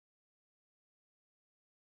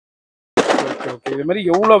Okay இது மாதிரி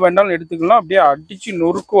எவ்வளவு வேண்டாலும் எடுத்துக்கலாம் அப்படியே அடிச்சு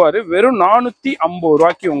நொறுக்குவாரு வெறும் 450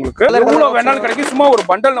 ரூபாய்க்கு உங்களுக்கு எவ்வளவு வேண்டாலும் கிடைக்கும் சும்மா ஒரு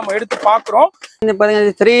பண்டல் நம்ம எடுத்து பாக்குறோம் இந்த பாருங்க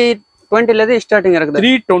 320 ல இருந்து ஸ்டார்டிங் இருக்குது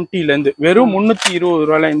 320 ல இருந்து வெறும் 320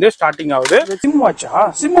 ரூபாயில இருந்து ஸ்டார்டிங் ஆகுது சிம் வாட்சா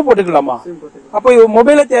சிம் போட்டுக்கலாமா அப்ப இது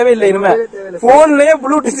மொபைலே தேவையில்லை இனிமே போன்லயே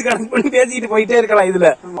ப்ளூடூத் கனெக்ட் பண்ணி பேசிட்டு போயிட்டே இருக்கலாம் இதுல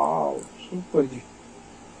சூப்பர் ஜி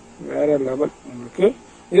வேற லெவல் உங்களுக்கு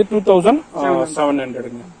இது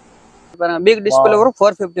 2700ங்க பாருங்க பிக் டிஸ்ப்ளே வரும்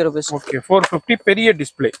 450 ரூபீஸ் ஓகே 450 பெரிய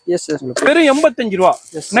டிஸ்ப்ளே எஸ் எஸ் வெறும் 85 ரூபாய்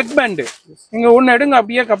நெக் பேண்ட் நீங்க ஒன்னு எடுங்க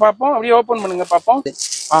அப்படியே பாப்போம் அப்படியே ஓபன் பண்ணுங்க பாப்போம்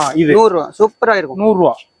இது 100 ரூபாய் சூப்பரா இருக்கும் 100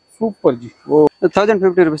 ரூபாய் சூப்பர் ஜி ஓ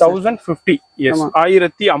 1050 ரூபீஸ் 1050 எஸ்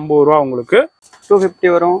 1050 ரூபாய் உங்களுக்கு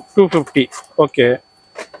 250 வரும் 250 ஓகே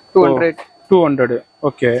 200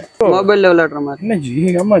 ஓகே மொபைல்ல விளையாடுற மாதிரி என்ன ஜி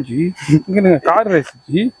ஆமா ஜி இங்க கார் ரேஸ்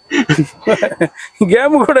ஜி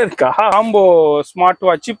கேம் கூட இருக்கா காம்போ ஸ்மார்ட்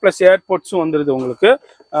வாட்ச் பிளஸ் ஏர்போர்ட்ஸும் வந்துருது உங்களுக்கு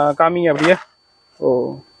காமிங்க அப்படியே ஓ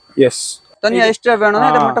எஸ் தனியா எக்ஸ்ட்ரா வேணும்னா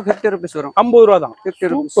இது மட்டும் 50 ரூபீஸ் வரும் 50 ரூபாய் தான்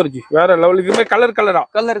சூப்பர் ஜி வேற லெவல் இதுமே கலர்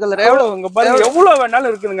எவ்வளவு இங்க பாருங்க எவ்வளவு வேணாலும்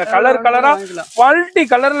இருக்குங்க கலரா குவாலிட்டி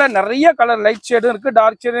கலர்ல நிறைய கலர் லைட் ஷேடும் இருக்கு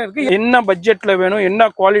டார்க் ஷேடும் இருக்கு என்ன பட்ஜெட்ல வேணும் என்ன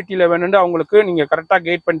குவாலிட்டில வேணும்னு அவங்களுக்கு நீங்க கரெக்டா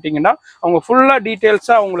கைட் பண்ணிட்டீங்கன்னா அவங்க ஃபுல்லா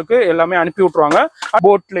டீடைல்ஸா உங்களுக்கு எல்லாமே அனுப்பி விட்டுருவாங்க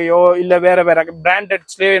போட்லயோ இல்ல வேற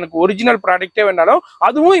பிராண்டட்ஸ்லயோ எனக்கு ஒரிஜினல் ப்ராடக்ட்டே வேணாலும்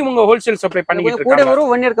அதுவும் இவங்க ஹோல்சேல் சப்ளை பண்ணிட்டு இருக்காங்க கூட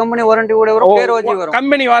வரும் 1 இயர் கம்பெனி வாரண்டி கூட வரும் பேரோஜி வரும்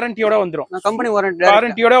கம்பெனி வாரண்டியோட வந்துரும் கம்பெனி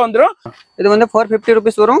வாரண்டியோட வந்துரும் இது வந்து 450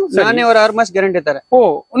 ரூபீஸ் வரும் நானே ஒரு 6 மாசம் கேரண்டி தரேன் ஓ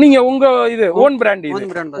நீங்க உங்க இது ஓன் பிராண்ட் இது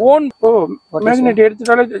own O magnet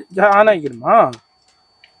எடுத்துட்டாலே on ஆகிருமா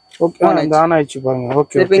okay அந்த ஆன் ஆயிச்சு பாருங்க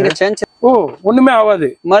ஓகே இப்போ இங்க சேஞ்ச் ஓ ஒண்ணுமே ஆகாது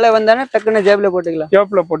மழை வந்தானே டக்குன்னு ஜேப்ல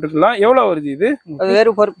போட்டுக்கலாம் எவ்வளவு வருது இது அது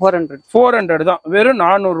வெறும் 400 தான் வெறும்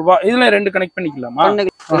 400 ரூபாய் இதுல ரெண்டு கனெக்ட் பண்ணிக்கலாமா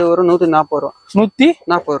இது ஒரு 140 ரூபாய்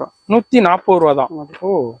 140 ரூபாய் தான்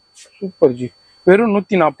ஓ சூப்பர் ஜி வெறும்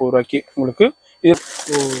 140 ரூபாய்க்கு உங்களுக்கு இது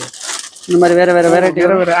ஓ இந்த மாதிரி வேற வெரைட்டி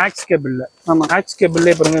ஆக்ஸ் கேபிள்ல ஆமா ஆக்ஸ்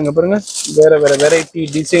கேபிள்ல பாருங்க இங்க பாருங்க வேற வெரைட்டி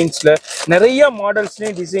டிசைன்ஸ்ல நிறைய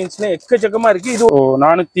மாடல்ஸ்லயும் டிசைன்ஸ்லயும் எக்கச்சக்கமா இருக்கு இது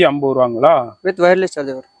 450 ரூபாங்களா with wireless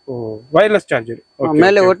charger O wireless charger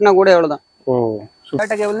மேலே ஒட்டினா கூட எவ்வளவுதான் ஓ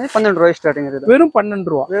டாடா கேபிள் 12 ரூபாய் ஸ்டார்டிங் இருக்கு வெறும்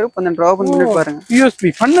 12 ரூபாய் வெறும் 12 ரூபாய் ஓபன் பண்ணி பாருங்க யூஎஸ்பி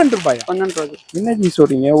 12 ரூபாயா 12 ரூபாய் என்ன ஜி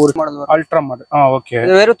சொல்றீங்க ஒரு மாடல் அல்ட்ரா மாடல் ஓகே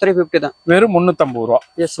இது வெறும் 350 தான் வெறும் 350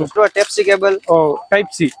 ரூபாய் எஸ் ரூபாய் டைப் சி கேபிள் ஓ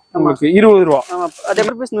டைப் சி உங்களுக்கு 20 ரூபாய் ஆமா அதே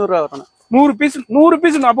பீஸ் 100 ரூபாய் வரும் 100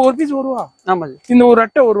 பீஸ் அப்ப ஒரு பீஸ் 1 ரூபாய் ஆமா ஜி இந்த ஒரு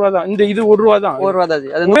அட்டை 1 ரூபாய் தான் இந்த இது 1 ரூபாய் தான் 1 ரூபாய் தான்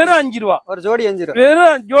ஜி அது வெறும் 5 ரூபாய் ஒரு ஜோடி 5 ரூபாய்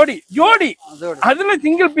வெறும் ஜோடி அதுல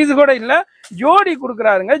சிங்கிள் பீஸ் கூட இல்ல ஜோடி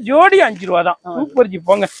குடுக்குறாருங்க ஜோடி 5 ரூபாய் தான் சூப்பர் ஜி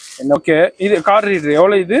போங்க ஓகே இது கார் ரீடர்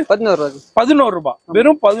எவ்வளவு இது 11 ரூபாய்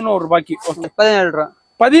வெறும் 11 ரூபாய்க்கு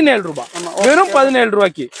 17 ரூபாய் வெறும் 17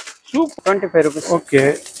 ரூபாய்க்கு சூப்பர் 25 ரூபாய் ஓகே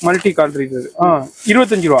மல்டி கால் ரீடர்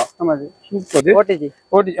 25 ரூபாய் ஆமா ஜி சூப்பர்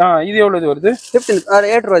ஓடி இது எவ்வளவு வருது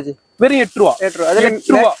 8 ரூபாய் ஜி வெறும் 8 ரூபாய் அதுல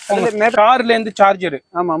 8 ரூபாய் கார்ல இருந்து சார்ஜர்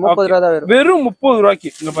ஆமா 30 ரூபாய் தான் வரும் வெறும் 30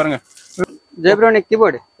 ரூபாய்க்கு இங்க பாருங்க ஜெப்ரானிக்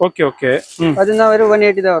கீபோர்டு ஓகே அதுனா வெறும்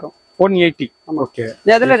 180 தான் வரும் 180 ஓகே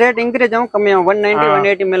இதுல ரேட் இன்கிரீஸ் ஆகும் கம்மியாகும் 190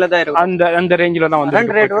 180 மேல தான் இருக்கும் அந்த ரேஞ்சில தான் வந்து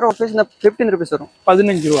ரன் ரேட் வரும் ஆபீஸ்ல 15 ரூபாய் வரும்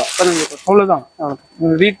 15 ரூபாய் அவ்வளவுதான்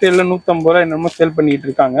ரீட்டைல்ல 150 ரூபாய் என்னமோ சேல் பண்ணிட்டு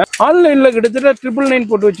இருக்காங்க ஆன்லைன்ல கிட்டத்தட்ட 999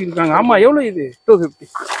 போட்டு வச்சிருக்காங்க ஆமா எவ்வளவு இது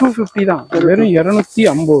 250 தான் வெறும்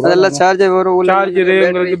 250 அதெல்லாம் சார்ஜர் வரும் சார்ஜர்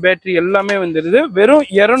உங்களுக்கு பேட்டரி எல்லாமே வந்துருது வெறும்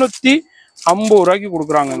 250 ரூபாய்க்கு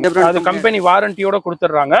கொடுக்குறாங்க அது கம்பெனி வாரண்டியோட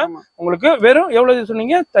கொடுத்துறாங்க உங்களுக்கு வெறும் எவ்வளவு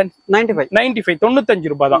சொன்னீங்க 95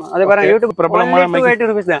 95 ரூபாய் தான் அதே பாருங்க யூடியூப் பிரபலமான 280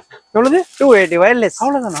 ரூபாய் தான் எவ்வளவு 280 வயர்லெஸ்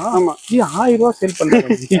அவ்வளவுதானா ஆமா இது 1000 ரூபாய் சேல்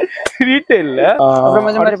பண்றாங்க ரீட்டைல்ல அப்புறம்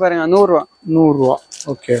இந்த மாதிரி பாருங்க 100 ரூபாய்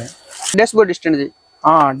ஓகே டேஷ்போர்ட் டிஸ்டன்ஸ்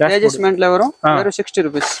அட்ஜஸ்ட்மென்ட்ல வரும் வெறும் 60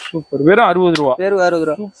 ரூபாய் சூப்பர் வெறும் 60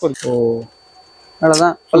 ரூபாய் சூப்பர் ஓ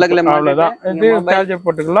அவ்வளவுதான் பல்லக்கல அவ்வளவுதான் இது சார்ஜர்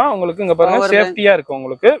போட்டுக்கலாம் உங்களுக்கு இங்க பாருங்க சேஃப்டியா இருக்கு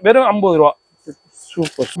உங்களுக்கு வெறும் 50 ரூபாய்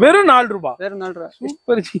சூப்பர் வெறும் 4 ரூபாய்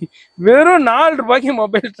சூப்பர் ஜி வெறும் 4 ரூபாய்க்கு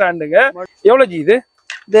மொபைல் ஸ்டாண்டுங்க எவ்வளவு ஜி இது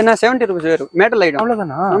என்ன 70 ரூபாய் வரும் மெட்டல் ஐட்டம்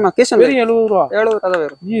அவ்வளவுதானா ஆமா கேஷன் வெறும் 70 ரூபாய் தான்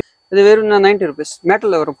வரும் இது வெறும் 90 ரூபாய்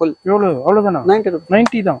மெட்டல்ல வரும் ஃபுல் எவ்வளவு அவ்வளவுதானா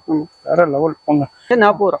 90 தான் வேற லெவல் போங்க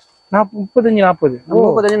 40 ரூபாய்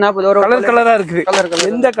 35 ஒரு கலரா இருக்குது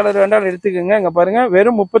எந்த கலர் வேண்டாலும் எடுத்துக்கங்க இங்க பாருங்க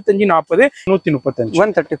வெறும் 35 40 135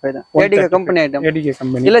 135 தான் ATK company item ATK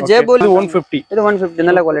company இல்ல ஜேபோல் 150 இது 150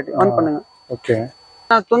 நல்ல குவாலிட்டி ஆன் பண்ணுங்க ஓகே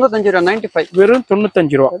 95 ரூபாய் 95 வெறும்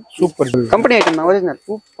 95 ரூபாய் சூப்பர் கம்பெனி ஐட்டம் ஒரிஜினல்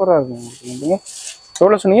சூப்பரா இருக்கு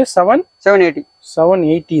எவ்வளவு சொன்னீங்க 780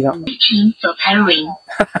 780 தான்.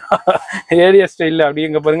 ஏரியா ஸ்டைல்ல அப்படியே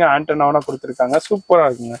இங்க பாருங்க ஆண்டனாவனா கொடுத்திருக்காங்க. சூப்பரா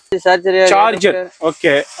இருக்குங்க. Charger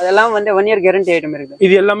okay. அதெல்லாம் வந்து 1 இயர் கேரண்டி ஐட்டம் இருக்கு.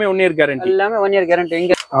 இது எல்லாமே 1 இயர் கேரண்டி. எல்லாமே 1 இயர் கேரண்டி.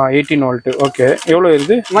 இங்க 18 வோல்ட். ஓகே. எவ்வளவு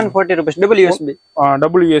இருக்கு? 140 ரூபாய் டபுள் யூஎஸ்பி.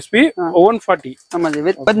 Double USB 140. ஆமா இது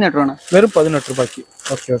 18 ரூபாய். வெறும் 18 ரூபாய்க்கு.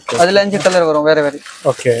 Okay okay. அதுல 5 கலர் வரும் வேற வேற.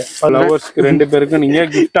 ஓகே. லவர்ஸ்க்கு ரெண்டு பேருக்கு நீங்க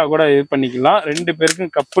கிஃப்டா கூட இது பண்ணிக்கலாம். ரெண்டு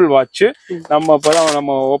பேருக்கும் கப்புள் வாட்ச். நம்ம இப்பதான்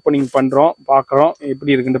நம்ம ஓபனிங் பண்றோம், பார்க்கறோம்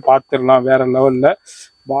எப்படி இருக்குன்னு பாத்துறலாம். வேற லெவல்ல.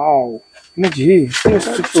 வாவ். என்ன ஜி?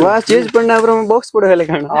 வாட்ச் சேஞ்ச் பண்ண அப்புறம் பாக்ஸ் கூட வேலை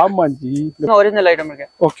காணோம். ஆமா ஜி. ஒரிஜினல் ஐட்டம்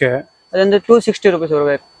இருக்கு. ஓகே. அது வந்து 260 ரூபாய்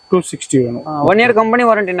வரும். 260 வேணும். 1 இயர் கம்பெனி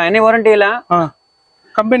வாரண்டி. நான் என்ன வாரண்டி இல்ல.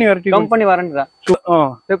 Company warranty. கம்பெனி வாரண்டி தான்.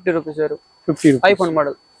 50 ரூபாய் வரும். 50 ரூபாய். IPhone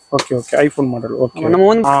model. Okay okay. IPhone model. Okay. நம்ம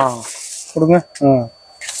வந்து கொடுங்க.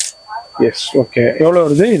 எஸ். ஓகே. எவ்வளவு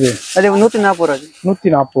வருது இது? அது 140 ரூபாய்.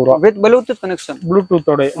 140 ரூபாய் வித் ப்ளூடூத் கனெக்ஷன். ப்ளூடூத்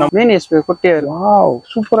ஓட மெயின் எஸ்பி குட்டியா இருக்கும். வாவ்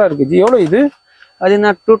சூப்பரா இருக்கு ஜி. எவ்வளவு இது? அது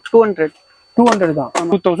நான் 200 தான்.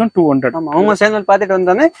 2200. ஆமா அவங்க சேனல் பார்த்துட்டு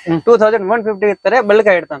வந்தானே 2150 தர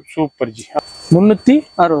பல்கா எடுத்தான். Super G.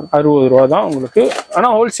 360 ரூபாய் தான் உங்களுக்கு. ஆனா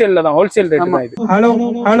ஹோல்சேல்ல தான். ஹோல்சேல் ரேட் தான் இது. Hello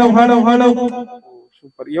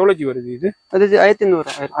super. எவ்வளவு ஜி வருது இது? அது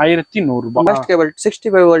 1100 ரூபாய். Bus cable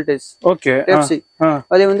 65 voltage. Okay. FC.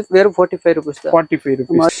 அது வந்து வெறும் 45 ரூபாய் தான். 45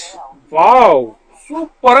 ரூபாய். வாவ்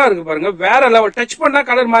சூப்பரா இருக்கு பாருங்க. வேற லெவல். டச் பண்ணா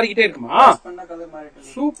கலர் மாறிக்கிட்டே இருக்குமா?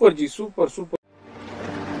 Super G. Super super.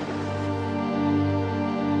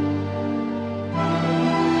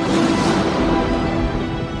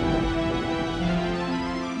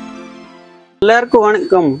 எல்லாருக்கும்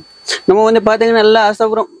வணக்கம். நம்ம வந்து பாத்தீங்கன்னா எல்லா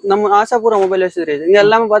ஆசாபுரம் மொபைல் வசதி இங்க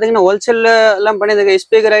எல்லாமே பாத்தீங்கன்னா ஹோல்சேல்ல எல்லாம் பண்ணிருக்காங்க.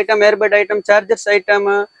 Speaker item, earbud item, chargers item,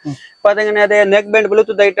 பாத்தீங்கன்னா அதே neck band,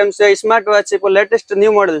 Bluetooth items, smart watch, இப்போ லேட்டஸ்ட்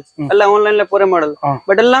நியூ மாடல் எல்லாம் ஆன்லைன்ல போற மாடல்.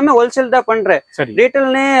 பட் எல்லாமே ஹோல்சேல் தான் பண்றேன்.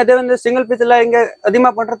 ரீட்டைல்னே அதே வந்து சிங்கிள் பீஸ் எல்லாம் இங்க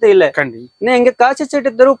அதிகமா பண்றது இல்ல. இங்க காசி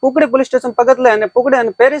செட்டி தெரு புக்கடை போலீஸ் ஸ்டேஷன் பக்கத்துல புக்கடை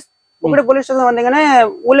அந்த பேரிஸ் புக்கடை போலீஸ் ஸ்டேஷன் வந்தீங்கன்னா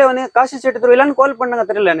உள்ள வந்து காசி செட்டி தெரு இல்லன்னு கால் பண்ணுங்க.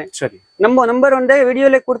 தெரியல நம்ம நம்பர் வந்து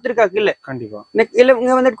வீடியோல கொடுத்துருக்காங்க. இல்ல கண்டிப்பா இல்ல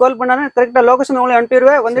இங்க வந்துட்டு கால் பண்ணா கரெக்டா லொகேஷன் உங்களுக்கு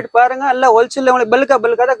அனுப்பிடுவேன். வந்துட்டு பாருங்க. எல்லாம் ஹோல்சேல்ல உங்களுக்கு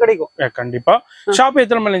பல்கா தான் கிடைக்கும். கண்டிப்பா. ஷாப்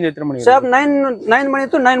எத்தனை மணில இருந்து எத்தனை மணி? ஷாப் 9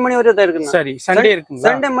 மணி to 9 மணி வரை தான் இருக்கு. சரி. சண்டே இருக்குங்க.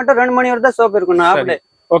 சண்டே மட்டும் 2 மணி வரை தான் ஷாப் இருக்கும். அப்படியே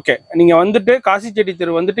ஓகே. நீங்க வந்துட்டு காசி செட்டி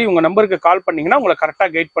தெரு வந்துட்டு இவங்க நம்பருக்கு கால் பண்ணீங்கன்னா உங்களை கரெக்டா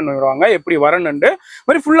கைட் பண்ணுவாங்க எப்படி வரணும்னு.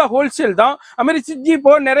 மாதிரி ஃபுல்லா ஹோல்சேல் தான். அது மாதிரி சிஜி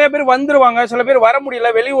இப்போ நிறைய பேர் வந்துருவாங்க. சில பேர் வர முடியல,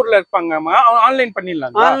 வெளியூர்ல இருப்பாங்க. ஆன்லைன்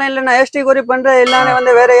பண்ணிடலாம். ஆன்லைன்ல நான் எஸ்டி கோரி பண்றேன். எல்லாமே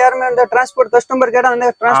வந்து வேற யாருமே அந்த டிரான்ஸ்போர்ட் கஸ்டமர் கேட்டா அந்த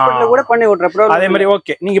டிரான்ஸ்போர்ட்ல கூட பண்ணி விட்றேன். அதே மாதிரி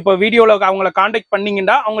ஓகே. நீங்க இப்போ வீடியோல அவங்களை கான்டாக்ட்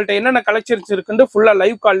பண்ணீங்கன்னா அவங்கள்ட்ட என்னென்ன கலெக்ஷன்ஸ் இருக்குன்னு ஃபுல்லா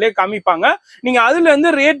லைவ் கால்லே காமிப்பாங்க. நீங்க அதுல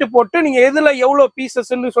இருந்து ரேட் போட்டு நீங்க எதுல எவ்வளவு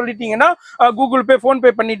பீசஸ்ன்னு சொல்லிட்டீங்கன்னா கூகுள் பே, போன்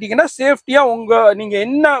பே பண்ணிட்டீங்கன்னா சேஃப்டியா நீங்க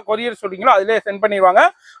என்ன கொரியர் சொல்றீங்களோ அதிலே சென்ட் பண்ணிடுவாங்க.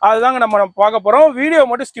 அதுதாங்க நம்ம பார்க்க போறோம். வீடியோ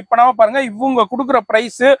மட்டும் ஸ்கிப் பண்ணாம பாருங்க. இவங்க கொடுக்குற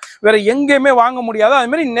பிரைஸ் வேற எங்கேயுமே வாங்க முடியாது. அது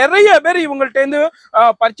மாதிரி நிறைய பேர் இவங்கள்ட்ட இருந்து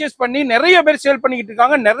பர்ச்சேஸ் பண்ணி நிறைய பேர் சேல் பண்ணிக்கிட்டு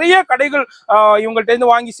இருக்காங்க. நிறைய கடைகள் இவங்கள்ட்ட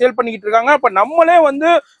இருந்து வாங்கி சேல் பண்ணிக்கிட்டு இருக்காங்க. இப்ப நம்மளே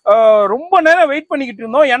வந்து ரொம்ப நேரம் வெயிட் பண்ணிக்கிட்டு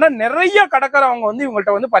இருந்தோம். ஏன்னா நிறைய கடைக்காரவங்க வந்து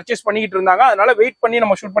இவங்கள்ட்ட வந்து பர்ச்சேஸ் பண்ணிக்கிட்டு இருந்தாங்க. அதனால வெயிட் பண்ணி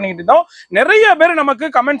நம்ம ஷூட் பண்ணிக்கிட்டு இருந்தோம். நிறைய பேர்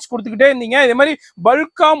நமக்கு கமெண்ட்ஸ் கொடுத்துக்கிட்டே இருந்தீங்க. இதே மாதிரி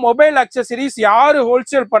பல்கா மொபைல் அக்சசரிஸ் யாரு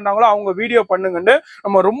ஹோல்சேல் பண்ணாங்களோ அவங்க வீடியோ பண்ணுங்கன்னு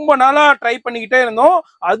நம்ம ரொம்ப நாளா ட்ரை பண்ணிக்கிட்டே இருந்தோம்.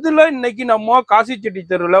 அதுல இன்னைக்கு நம்ம காசி செட்டி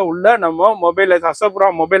தெருவில் உள்ள நம்ம மொபைல் அசபுரா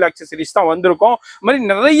மொபைல் அக்சசரிஸ் தான் வந்திருக்கோம். மாதிரி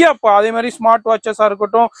நிறைய அதே மாதிரி ஸ்மார்ட் வாட்சஸா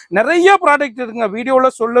இருக்கட்டும் நிறைய ப்ராடக்ட் இருக்குங்க. வீடியோல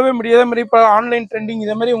சொல்லவே முடியாத மாதிரி இப்போ ஆன்லைன் ட்ரெண்டிங்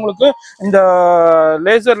இதே மாதிரி உங்களுக்கு இந்த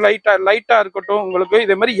லேசர் லைட்டா இருக்கட்டும் உங்களுக்கு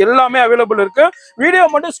இதே மாதிரி எல்லாமே அவைலபிள் இருக்கு. வீடியோ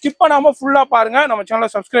மட்டும் ஸ்கிப் பண்ணாம ஃபுல்லா பாருங்க. நம்ம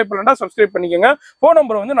சேனலை சப்ஸ்கிரைப் பண்ணா சப்ஸ்கிரைப் பண்ணிக்கோங்க. போன்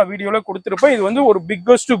நம்பர் வந்து நான் வீடியோல கொடுத்துருப்பேன். இது வந்து ஒரு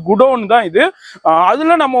பிக்கஸ்ட் குடோன் தான் இது.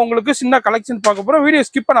 அதுல நம்ம உங்களுக்கு சின்ன கலெக்ஷன் பார்க்க போறோம். வீடியோ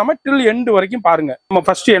ஸ்கிப் பண்ணாம டில் எண்ட் வரைக்கும் பாருங்க. நம்ம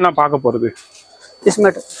ஃபர்ஸ்ட் என்ன பார்க்க போறது?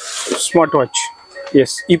 Smart watch.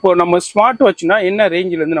 எஸ். இப்போ நம்ம ஸ்மார்ட் வாட்ச்னா என்ன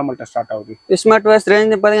ரேஞ்சில இருந்து நம்மள்ட்ட ஸ்டார்ட் ஆகுது? ஸ்மார்ட் வாட்ச்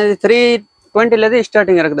ரேஞ்ச் பாத்தீங்கன்னா 320 ல இருந்து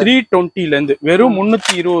ஸ்டார்டிங் இருக்குது. 320 ல இருந்து வெறும்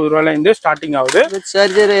 320 ரூபாயில இருந்து ஸ்டார்டிங் ஆகுது.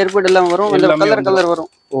 சார்ஜர், ஏர்பட் எல்லாம் வரும். கலர்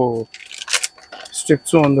வரும். ஓ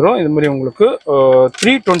ஸ்டிப்ஸும் வந்துடும். இது மாதிரி உங்களுக்கு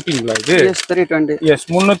 320ங்களா இது? எஸ் 320. எஸ்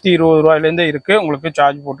 320 ரூபாயில இருந்தே இருக்கு. உங்களுக்கு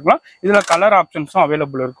சார்ஜ் போட்டுக்கலாம். இதுல கலர் ஆப்ஷன்ஸும்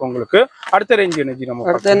அவைலபிள் இருக்கு உங்களுக்கு. அடுத்த ரேஞ்ச் எனர்ஜி நம்ம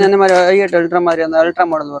அடுத்து இந்த மாதிரி i8 அல்ட்ரா மாதிரி அந்த அல்ட்ரா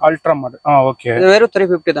மாடல் வரும். Ultra model. ஓகே. இது வெறும்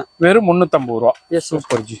 350 தான். வெறும் 350 ரூபாய். Yes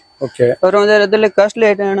super G. ஓகே. அப்புறம் வந்து இதுல காஸ்ட்லி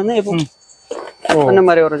ஐட்டம் என்னன்னா இப்போ அந்த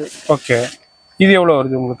மாதிரி வருது. ஓகே. இது எவ்வளவு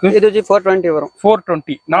வருது உங்களுக்கு? இது 420 வரும்.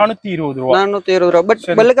 420 420 ரூபாய். 420 ரூபாய்.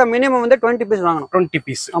 பட் பல்கா மினிமம் வந்து 20 பீஸ் வாங்கணும். 20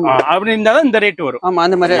 பீஸ். அப்படி இருந்தா இந்த ரேட் வரும். ஆமா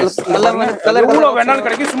அந்த மாதிரி கலர் எவ்வளவு வேணாலும்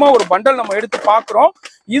கிடைக்கும். சும்மா ஒரு பண்டல் நம்ம எடுத்து பாக்குறோம்.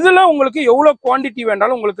 இதுல உங்களுக்கு எவ்வளவு குவாண்டிட்டி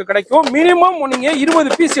வேண்டாலும் உங்களுக்கு கிடைக்கும். மினிமம் நீங்க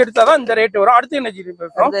 20 பீஸ் எடுத்தாதான் இந்த ரேட் வரும். அடுத்து என்ன ஜி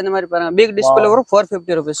இருக்கும்? இந்த மாதிரி பாருங்க பிக் டிஸ்ப்ளே வரும்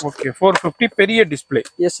 450 ரூபீஸ். ஓகே 450 பெரிய டிஸ்ப்ளே.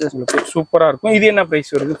 Yes sir. உங்களுக்கு சூப்பரா இருக்கும். இது என்ன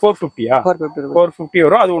பிரைஸ் வருது? 450யா? 450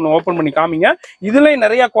 வரும். அது ஒன்னு ஓபன் பண்ணி காமிங்க. இதுல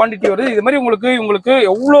நிறைய குவாண்டிட்டி வருது. இது மாதிரி உங்களுக்கு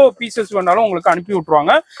எவ்வளவு பீசஸ் வேணாலும் உங்களுக்கு அனுப்பி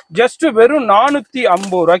விட்டுருவாங்க. ஜஸ்ட் வெறும்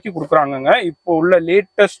 450 ரூபாய்க்கு கொடுக்குறாங்கங்க. இப்போ உள்ள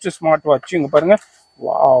லேட்டஸ்ட் ஸ்மார்ட் வாட்ச் இங்க பாருங்க.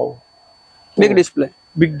 Wow, big display.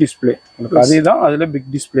 Big display அதேதான். அதுல பிக்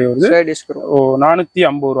டிஸ்ப்ளே வருது. ஓ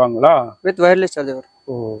 450 ரூபாங்களா? With wireless charger.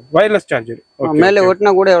 O wireless charger. மேலே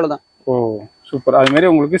ஒட்டினா கூட எவ்வளவுதான். ஓ சூப்பர். அது மாதிரி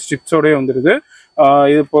உங்களுக்கு ஸ்ட்ரிப்ஸோடய வந்துருது.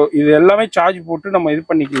 இது எல்லாமே சார்ஜ் போட்டு நம்ம இது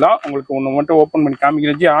பண்ணிக்கலாம். உங்களுக்கு ஒன்று மட்டும் ஓப்பன் பண்ணி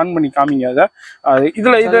காமிக்கிறேன் ஜி. ஆன் பண்ணி காமிங்க. அதை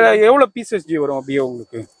இதுல எவ்வளவு பீசஸ் ஜி வரும் அப்படியே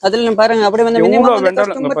உங்களுக்கு? அதுல பாருங்க அப்படியே வந்து மினிமம்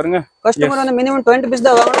வேண்டாம் பாருங்க. கஸ்டமர் வந்து மினிமம் 20 பீஸ்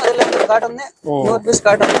தான் வாங்கணும். அதுல காட்டுங்க 100 பீஸ்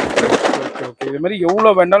காட்டுங்க. ஓகே இது மாதிரி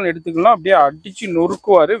எவ்வளவு வேண்டாலும் எடுத்துக்கலாம். அப்படியே அடிச்சு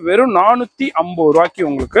நொறுக்குவாரு. வெறும் 450 ரூபாய்க்கு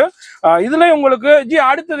உங்களுக்கு. இதுல உங்களுக்கு ஜி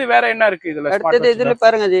அடுத்தது வேற என்ன இருக்கு இதுல? அடுத்தது இதுல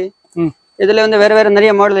பாருங்க ஜி. இதுல வந்து வேற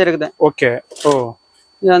நிறைய மாடல் இருக்குது. ஓகே. ஓ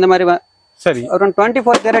அந்த மாதிரி சரி. Around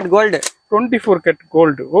 24 carrot gold. 24 carrot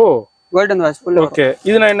gold. ஓ கோல்டன் வாட்ச் ஃபுல். ஓகே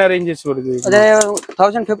இதுல என்ன ரேஞ்சஸ் வருது? அது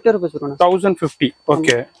 1050 ரூபீஸ் வரும். 1050.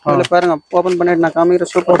 ஓகே அதுல பாருங்க ஓபன் பண்ணிட்டு நான் காமிக்கிற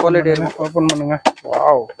சூப்பர் குவாலிட்டி இருக்கு. ஓபன் பண்ணுங்க.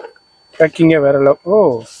 வாவ் பேக்கிங்கே வேற லெவல்.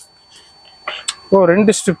 ஓ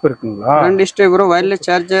ரெண்டு ஸ்ட்ரிப் இருக்குங்களா? ரெண்டு ஸ்ட்ரிப் வரும். Wireless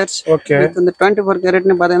chargers. ஓகே இந்த 24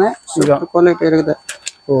 கேரட்னு பாத்தீங்கன்னா சூப்பர் குவாலிட்டி இருக்குது.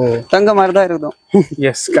 ஓ தங்க மாதிரி தான் இருக்கும்.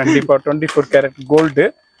 எஸ் கண்டிப்பா 24 கேரட் கோல்டு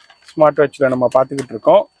ஸ்மார்ட் வாட்ச்ல நம்ம பாத்துக்கிட்டு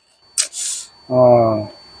இருக்கோம்.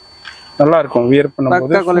 நல்லா இருக்கும். வியர்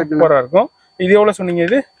பண்ணும்போது சூப்பரா இருக்கும். இது எவ்வளவு சொன்னீங்க?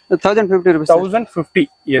 இது 1050 ரூபாய். 1050.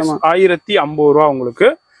 எஸ் 1050 ரூபா உங்களுக்கு.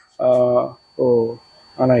 ஓ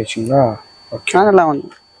ஆனா ஆயிடுச்சுங்களா? ஓகே நல்லா வந்து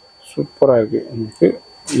சூப்பரா இருக்கு உங்களுக்கு.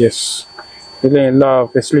 எஸ் இதுல எல்லா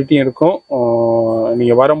ஃபெசிலிட்டியும் இருக்கும்.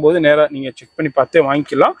 நீங்க வரும்போது நேரா நீங்க செக் பண்ணி பார்த்து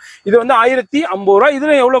வாங்கிக்கலாம். இது வந்து 1050 ரூபா.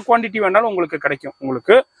 இதுல எவ்வளவு குவாண்டிட்டி வேணாலும் உங்களுக்கு கிடைக்கும்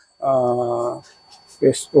உங்களுக்கு.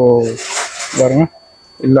 எஸ் ஓ பாருங்க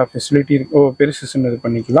எல்லா ஃபெசிலிட்டி இருக்கு. ஓ பெருசு சின்னது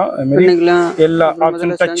பண்ணிக்கலாம். அது மாதிரி எல்லா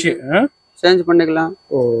ஆப்ஷன் டச் சேஞ்ச் பண்ணிக்கலாம்.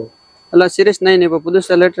 ஓ எல்லாம் சீரிஸ் 9 இப்போ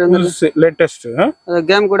புதுசா லேட்டஸ்ட்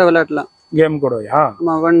கேம் கூட விளையாடலாம். கேம் கூடயா?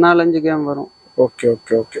 ஆமா 4-5 கேம் வரும். Okay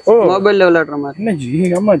okay okay. ஓ மொபைல்ல விளையாடுற மாதிரி. என்ன ஜி?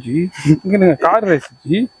 ஆமா ஜி இங்க கார் ரேஸ்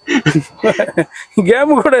ஜி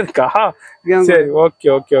கேம் கூட இருக்கா? சரி ஓகே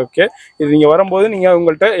ஓகே ஓகே. இது நீங்க வரும்போது நீங்க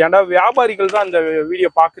உங்கள்ட்ட ஏன்னா வியாபாரிகள் தான் அந்த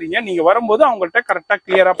வீடியோ பாக்குறீங்க. நீங்க வரும்போது அவங்கள்ட்ட கரெக்டா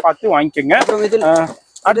கிளியரா பார்த்து வாங்கிக்கோங்க.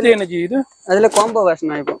 அடுத்து என்ன ஜி இது? அதுல காம்போ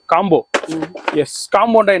வெர்ஷன் இப்போ காம்போ. எஸ்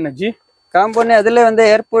காம்போண்டா என்ன ஜி? காம்போன்னு அதுல வந்து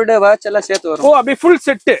ஏர்போர்ட் வாட்ச் எல்லாம் சேர்த்து வரும். ஓ அப்படியே full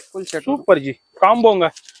set. Super G. காம்போங்க.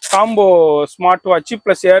 Combo smart watch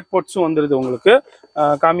plus ஏர்போர்ட்ஸும் வந்துருது உங்களுக்கு.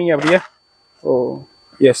 காமிங்க அப்படியே. ஓ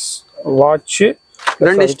எஸ் வாட்ச்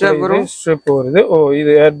ரெண்டு ஸ்ட்ராப் வரும். ஸ்ட்ராப் வருது. ஓ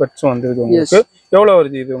இது ஏர்பட்ஸும் வந்துருது உங்களுக்கு. எவ்வளவு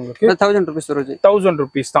வருது இது உங்களுக்கு? 1000 ரூபீஸ் வருது. 1000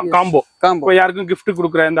 ரூபீஸ் தான் காம்போ. காம்போ யாருக்கும் gift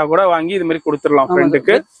குடுக்குறதா கூட வாங்கி இது மாதிரி கொடுத்துறலாம்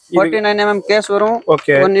ஃப்ரெண்டுக்கு. 49 mm கேஸ் வரும்.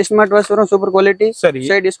 ஓகே ஒன் ஸ்மார்ட் வாட்ச் வரும். Super quality. சரி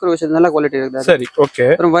சைடு ஸ்க்ரூ வச்சு நல்ல குவாலிட்டி இருக்குது. சரி ஓகே.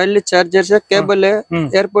 அப்புறம் வயர்லெஸ் சார்ஜர்ஸ் கேபிள்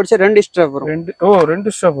ஏர்போர்ட்ஸ் ரெண்டு ஸ்ட்ராப் வரும்.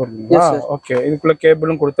 ரெண்டு ஸ்ட்ராப் வருங்களா? ஓகே இதுக்குள்ள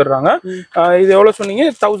கேபிளும் கொடுத்துறாங்க. இது எவ்வளவு சொன்னீங்க?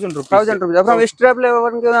 1000 ரூபீஸ். 1000 ரூபீஸ். அப்புறம் ஸ்ட்ராப்ல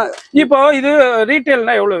வருங்க. இப்போ இது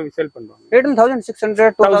ரீட்டைல்னா எவ்வளவு சேல் பண்றாங்க? ரீட்டைல்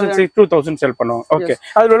 1600 2000 சேல் பண்ணுவாங்க. ஓகே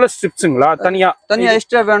அதுல உள்ள ஸ்ட்ரிப்ஸ்ங்களா? தனியா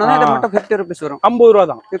எக்ஸ்ட்ரா வேணும்னா இது மட்டும் 50 ரூபீஸ் வரும். 50 ரூபாய்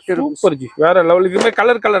தான். 50 ரூபாய். சூப்பர் ஜி வேற லெவல். இதுமே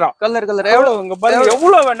கலர் எவ்வளவு பாருங்க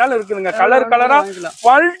எவ்வளவு வேணாலும் இருக்குங்க. கலரா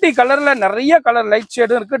மல்டி கலர்ல நிறைய கலர் லைட்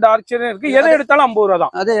ஷேடும் இருக்கு டார்க் ஷேடும் இருக்கு. எதை எடுத்தாலும் 50 ரூபாய்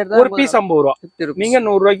தான். ஒரு பீஸ் 50 ரூபாய். நீங்க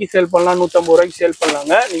 100 ரூபாய்க்கு சேல் பண்ணலாம். 150 ரூபாய்க்கு சேல்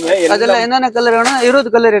பண்ணலாங்க. நீங்க அதுல என்னென்ன கலர் வேணும்?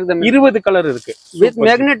 20 கலர் இருக்கு. 20 கலர் இருக்கு. With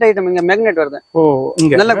magnet item. இங்க மேக்னெட் வருது. ஓ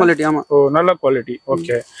இங்க நல்ல குவாலிட்டி. ஆமா ஓ நல்ல குவாலிட்டி.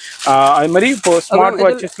 ஓகே அது மாதிரி இப்போ ஸ்மார்ட்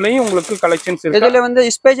வாட்சஸ்லயும் உங்களுக்கு கலெக்ஷன்ஸ் இருக்கு. இதுல வந்து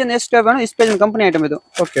ஸ்பேஷன் எக்ஸ்ட்ரா வேணும். ஸ்பேஷன் கம்பெனி ஐட்டம் இது.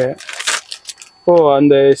 ஓகே ஓ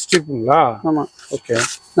அந்த ஸ்ட்ரிப்ங்களா? ஆமா ஓகே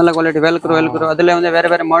நல்ல குவாலிட்டி. வெல்க்ரோ அதுல வந்து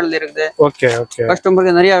வேற மாடல் இருக்குது. ஓகே ஓகே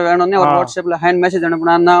கஸ்டமருக்கு நிறைய வேணும்னே ஒரு வாட்ஸ்அப்ல ஹேண்ட் மெசேஜ்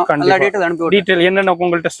அனுப்புனா எல்லா டீடைல் அனுப்பி டீடைல் என்னென்ன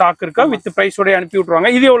உங்கள்ட்ட ஸ்டாக் இருக்கா வித் பிரைஸோட அனுப்பி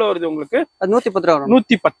விட்டுருவாங்க. இது எவ்வளவு வருது உங்களுக்கு? அது 110 ரூபாய் வரும்.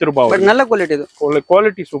 110 ரூபாய். பட் நல்ல குவாலிட்டி. இது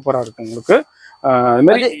குவாலிட்டி சூப்பரா இருக்கு உங்களுக்கு. அது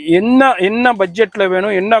மாதிரி என்ன பட்ஜெட்ல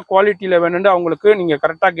வேணும் என்ன குவாலிட்டியில வேணும்னு அவங்களுக்கு நீங்க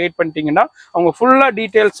கரெக்டா கைட் பண்ணிட்டீங்கன்னா அவங்க ஃபுல்லா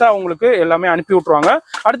டீடைல்ஸா உங்களுக்கு எல்லாமே அனுப்பி விட்டுருவாங்க.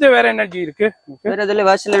 அடுத்து வேற எனர்ஜி இருக்கு? வேற இதுல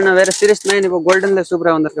வாட்ச்ல என்ன வேற சீரிஸ் 9 இப்போ கோல்டன்ல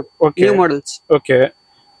சூப்பரா வந்திருக்கு. New models. ஓகே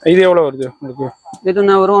இது எவ்வளவு வருது உங்களுக்கு? இது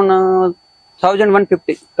நான் வரும்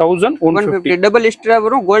 1150. 1150 டபுள் ஸ்ட்ரா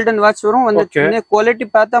வரும். கோல்டன் வாட்ச் வரும். வந்து குவாலிட்டி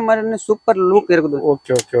பார்த்தா மாதிரி சூப்பர் லுக் இருக்குது.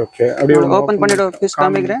 ஓகே ஓகே ஓகே அப்படியே ஓபன் பண்ணிட்டு பீஸ்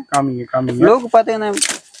காமிக்கிறேன். காமிங்க லுக் பாத்தீங்கன்னா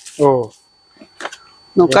ஓ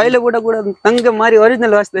நோ கையில கூட தங்க மாதிரி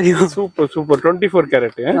ஒரிஜினல் வாட்ச் தெரியும். Super 24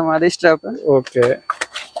 carrot. நம்ம அதே ஸ்ட்ராப். ஓகே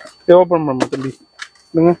ஓபன் பண்ணு தம்பி.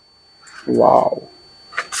 வாவ்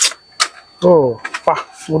ஓ பா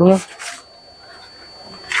விடுங்க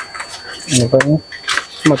பாருங்க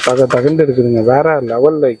தகுந்து இருக்குதுங்க வேற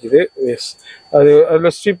லெவல்ல இருக்குது எஸ் அது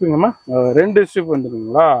அதுல ஸ்ட்ரிப்புங்கம்மா 2 ஸ்ட்ரிப்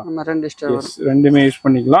வந்துருங்களா ரெண்டுமே யூஸ்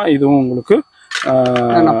பண்ணிக்கலாம் இதுவும் உங்களுக்கு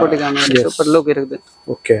சூப்பர் லுக் இருக்குது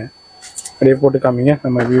ஓகே அப்படியே போட்டு காமிங்க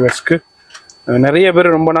நம்ம வியூவர்ஸ்க்கு நிறைய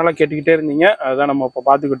பேர் ரொம்ப நாளா கேட்டுக்கிட்டே இருந்தீங்க அதான் நம்ம இப்போ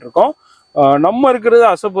பார்த்துக்கிட்டு இருக்கோம் நம்ம இருக்கிறது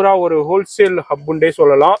அசபுரா ஒரு ஹோல்சேல் ஹப்புண்டே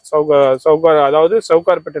சொல்லலாம் அதாவது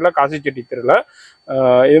சவுகார்பேட்டையில காசி செட்டி தெருல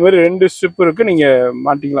இது மாதிரி 2 ஸ்ட்ரிப் இருக்கு நீங்க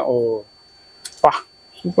மாட்டிக்கலாம் ஓ பா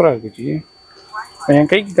சூப்பரா இருக்குச்சி என்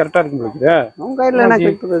கைக்கு கரெக்டா இருக்கு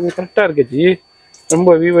கரெக்டா இருக்குச்சி ரொம்ப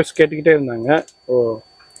வியூவர்ஸ் கேட்டுக்கிட்டே இருந்தாங்க ஓ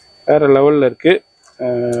வேற லெவல்ல இருக்கு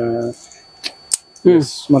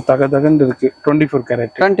தகந்து இருக்கு 24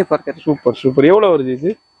 கேரட் சூப்பர் எவ்வளவு வருது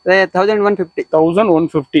இது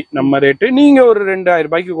 1150 நம்ம ரேட் நீங்க ஒரு 2000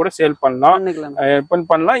 ரூபாய்க்கு கூட சேல் பண்ணலாம்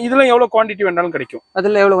இதுல எவ்வளவு குவாண்டிட்டி வேணாலும் கிடைக்கும்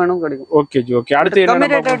அதுல எவ்வளவு வேணும் கிடைக்கும் ஓகே ஜி ஓகே அடுத்து கம்மி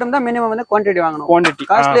ரேட் ஐட்டம் தான் மினிமம் வந்து குவாண்டிட்டி வாங்கணும் குவாண்டிட்டி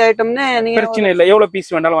காஸ்ட்லி ஐட்டம்னே நீங்க பிரச்சனை இல்ல எவ்வளவு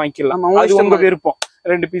பீஸ் வேணாலும் வாங்கிக்கலாம் அது உங்க விருப்பம்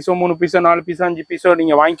 2 பீஸோ 3 பீஸோ 4 பீஸோ 5 பீஸோ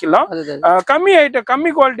நீங்க வாங்கிக்கலாம் கம்மி ஐட்டம் கம்மி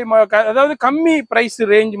குவாலிட்டி அதாவது கம்மி பிரைஸ்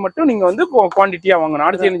ரேஞ்ச் மட்டும் நீங்க வந்து குவாண்டிட்டியா வாங்கணும்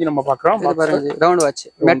அடுத்து என்ன நம்ம பாக்குறோம் round watch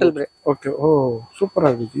metal break okay ஓ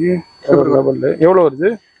சூப்பரா இருக்கு எவ்வளவு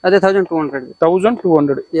வருது அது 1200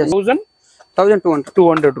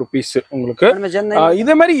 rupees உங்களுக்கு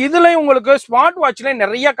இதே மாதிரி இதுல உங்களுக்கு ஸ்மார்ட் வாட்ச்ல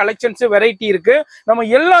நிறைய கலெக்ஷன்ஸ் வெரைட்டி இருக்கு நம்ம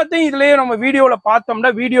எல்லாத்தையும் இதுலயே நம்ம வீடியோல பார்த்தோம்னா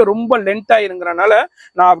வீடியோ ரொம்ப லென்த் ஆயிருங்கறனால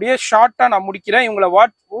நான் அப்படியே ஷார்ட்டா நான் முடிக்கிறேன் இவங்கள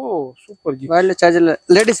வாட்ச் ஓ super G wireless charger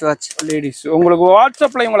ladies உங்களுக்கு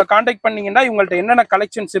வாட்ஸ்அப்ல இவங்கள கான்டாக்ட் பண்ணீங்கன்னா இவங்கள்ட்ட என்னென்ன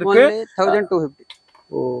கலெக்ஷன்ஸ் இருக்கு 1250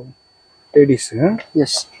 ஓ லேடிஸ்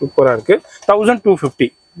எஸ் சூப்பரா இருக்கு 1250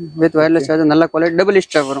 வித் வயர்லெஸ் சார்ஜர் நல்ல குவாலிட்டி டபுள்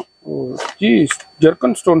ஸ்ட்ராப் வரும் ஜி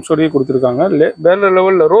ஜர்கன் ஸ்டோன் ஸ்டோரியே கொடுத்திருக்காங்க வேற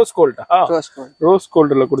லெவல்ல ரோஸ்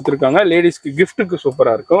கோல்ட்ல கொடுத்திருக்காங்க லேடிஸ்க்கு கிஃப்ட்டுக்கு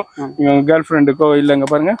சூப்பரா இருக்கும் கேர்ள் ஃப்ரெண்டுக்கோ இல்லங்க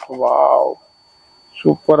பாருங்க வாவ்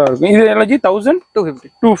சூப்பரா இருக்கும் இது எல்லாம்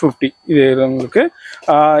 1250 இது உங்களுக்கு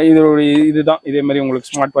இதுதான் இதே மாதிரி உங்களுக்கு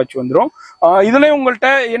ஸ்மார்ட் வாட்ச் வந்துடும் இதுல உங்கள்கிட்ட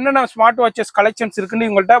என்னென்ன ஸ்மார்ட் வாட்சஸ் கலெக்ஷன்ஸ் இருக்குன்னு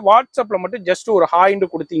உங்கள்கிட்ட வாட்ஸ்அப்ல மட்டும் ஜஸ்ட் ஒரு ஹாய்னு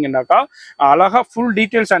கொடுத்தீங்கன்னாக்கா அழகா ஃபுல்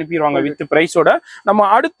டீடைல்ஸ் அனுப்பிடுவாங்க வித் பிரைஸோட நம்ம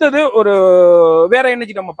அடுத்தது ஒரு வேற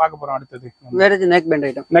என்னச்சு நம்ம பார்க்க போறோம் அடுத்தது வேற neck band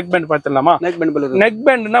item neck band பார்த்துடலாமா நெக்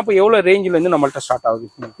பேண்ட்னா இப்போ எவ்வளவு ரேஞ்சில இருந்து நம்மள்ட்ட ஸ்டார்ட் ஆகுது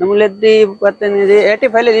நம்மளுக்கு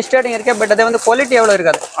 85 ல ஸ்டார்டிங் இருக்கு பட் அது வந்து குவாலிட்டி எவ்வளவு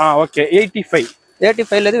இருக்காது ஓகே 85 ல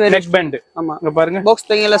இது நெக் பேண்ட் ஆமா இங்க பாருங்க பாக்ஸ்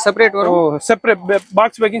பேக்கிங் எல்லாம் செப்பரேட் வரும் separate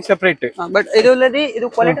box packing separate but இது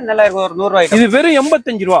குவாலிட்டி நல்லா இருக்கும் ஒரு 100 ரூபாய் இது வெறும்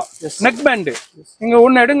 85 ரூபாய் நெக் பேண்ட் நீங்க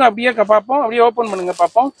ஒன்னு எடுங்க அப்படியே பாப்போம் அப்படியே ஓபன் பண்ணுங்க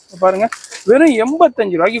பாப்போம் பாருங்க வெறும்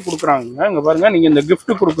 85 ரூபாய்க்கு கொடுக்குறாங்க இங்க பாருங்க நீங்க இந்த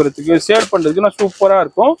gift கொடுக்கிறதுக்கு சேல் பண்றதுக்கு சூப்பரா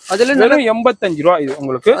இருக்கும் அதுல வெறும் 85 ரூபாய் இது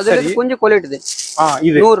உங்களுக்கு அதுல கொஞ்சம் குவாலிட்டி இது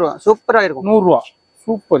இது 100 ரூபாய் சூப்பரா இருக்கும் 100 ரூபாய்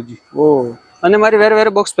சூப்பர் ஜி ஓ அந்த மாதிரி வேற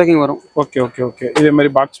பாக்ஸ் பேக்கிங் வரும் ஓகே இதே மாதிரி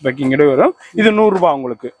பாக்ஸ் பேக்கிங் வரும் இது 100 ரூபாய்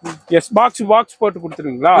உங்களுக்கு எஸ் பாக்ஸ் போட்டு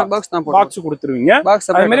கொடுத்துருவீங்களா பாக்ஸ் கொடுத்துருவீங்க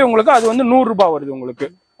அதே மாதிரி உங்களுக்கு அது வந்து 100 ரூபாய் வருது உங்களுக்கு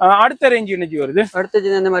அடுத்த ரேஞ்ச் எனர்ஜி வருது அடுத்த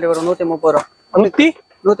இந்த மாதிரி வரும் 130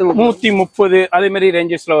 ரூபாய் 130 அதே மாதிரி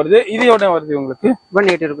ரேஞ்சஸ்ல வருது இதோட வருது உங்களுக்கு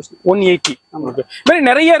 180 உங்களுக்கு மாதிரி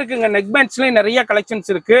நிறைய இருக்குங்க நெக் பேண்ட்ஸ்ல நிறைய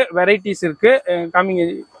கலெக்ஷன்ஸ் இருக்கு வெரைட்டிஸ் இருக்கு கமிங்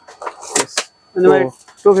இந்த மாதிரி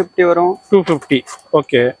 250 வரும் 250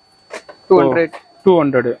 ஓகே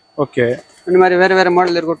 200 ஓகே இந்த மாதிரி வேற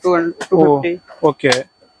மாடல் இருக்கும் 250 ஓகே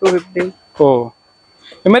 250 ஓ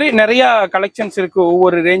இந்த மாதிரி நிறைய கலெக்ஷன்ஸ் இருக்கு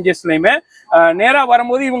ஒவ்வொரு ரேஞ்சஸ்லயுமே நேரா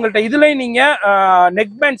வரும்போது இவங்கள்ட்ட இதுல நீங்க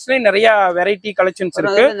நெக் பேண்ட்ஸ்ல நிறைய வெரைட்டி கலெக்ஷன்ஸ்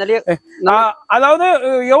இருக்கு அதாவது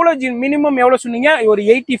எவ்வளவு மினிமம் எவ்வளவு சொன்னீங்க ஒரு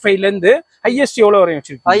 85 ல இருந்து ஹையஸ்ட் எவ்வளவு வரையும்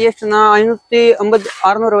வச்சிருக்கீங்க ஹையஸ்ட் 550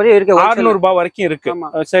 600 வரை இருக்கு 600 ரூபாய் வரைக்கும் இருக்கு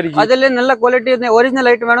சரி அதுல நல்ல குவாலிட்டி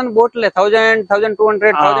ஒரிஜினல் ஐட்டம் வேணும் போட்ல 1000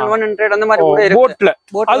 1200 1100 அந்த மாதிரி கூட இருக்கு போட்ல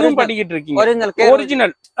அதுவும் பண்ணிக்கிட்டு இருக்கீங்க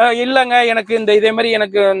ஒரிஜினல் இல்லங்க எனக்கு இந்த இதே மாதிரி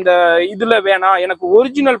எனக்கு இந்த இதுல வேணாம் எனக்கு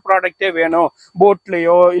ஒரிஜினல் ப்ராடக்ட்டே வேணும்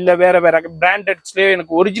போட்லயோ இல்ல வேற பிராண்டட்ஸ்லயோ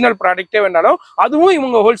எனக்கு ஒரிஜினல் ப்ராடக்ட்டே வேணாலும் அதுவும்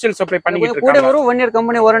இவங்க ஹோல்சேல் சப்ளை பண்ணிக்கிட்டு இருக்காங்க கூட வரும் 1 இயர்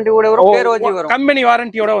கம்பெனி வாரண்டி கூட வரும் பேரோஜி வரும் கம்பெனி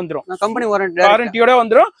வாரண்டியோட வந்துரும் கம்பெனி வாரண்டியோட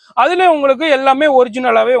வந்துரும் அதுல உங்களுக்கு எல்லாமே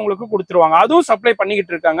ஒரிஜினலாவே உங்களுக்கு கொடுத்துருவாங்க அதுவும் சப்ளை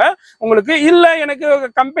பண்ணிக்கிட்டு இருக்காங்க உங்களுக்கு இல்ல எனக்கு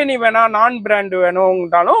கம்பெனி வேணாம் நான் பிராண்ட்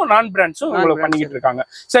வேணும்னாலும் நான் பிராண்ட்ஸும் உங்களுக்கு பண்ணிக்கிட்டு இருக்காங்க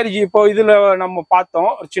சரி இப்போ இதுல நம்ம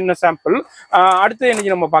பார்த்தோம் ஒரு சின்ன சாம்பிள் அடுத்து என்ன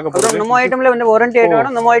நம்ம பார்க்க போறோம் நம்ம ஐட்டம்ல வந்து வாரண்டி ஐட்டம்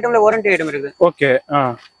வேணும் நம்ம ஐட்டம்ல வாரண்டி ஐட்டம் இருக்கு ஓகே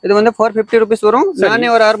இது வந்து 450 ரூபீஸ் வரும் நானே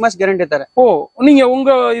ஒரு 6 மாசம் கேரண்டி தரேன் ஓ நீங்க உங்க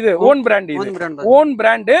இது ஓன் பிராண்ட்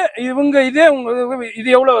இவங்க இது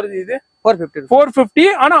எவ்வளவு வருது இது 450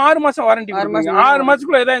 ஆனா 6 மாசம் வாரண்டி 6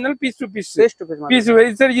 மாசத்துக்குள்ள ஏதா இருந்தாலும் பீஸ் டு பீஸ்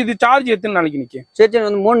சரி இது சார்ஜ் எத்தனை நாளைக்கு நிக்கும் சரி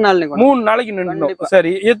வந்து 3 நாளைக்கு நின்னுடும்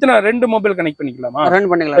சரி எத்தனை ரெண்டு மொபைல் கனெக்ட் பண்ணிக்கலாமா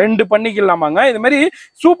ரெண்டு பண்ணிக்கலாமாங்க இது மாதிரி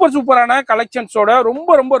சூப்பரான கலெக்ஷன்ஸோட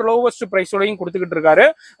ரொம்ப லோவஸ்ட் பிரைஸோடையும் கொடுத்துக்கிட்டு இருக்காரு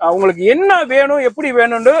உங்களுக்கு என்ன வேணும் எப்படி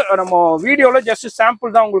வேணும்னு நம்ம வீடியோல ஜஸ்ட்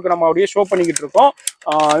சாம்பிள் தான் உங்களுக்கு நம்ம அப்படியே ஷோ பண்ணிக்கிட்டு இருக்கோம்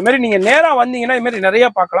இது மாதிரி நீங்க நேரா வந்தீங்கன்னா இது மாதிரி நிறைய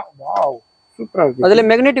பார்க்கலாம் வாவ் சூப்பரா இருக்கு அதுல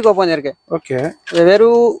மேக்னெட்டிக் ஓபன் இருக்கு ஓகே இது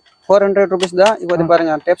வெறும் 400 rupees தான் இப்போ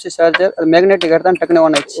பாருங்க டைப் சி சார்ஜர் அது மேக்னெட்டிக் எடுத்தா டக்குனு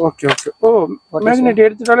ஆன் ஆயிடுச்சு okay O magnet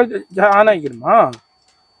எடுத்துட்டாலே on ஆகிருமா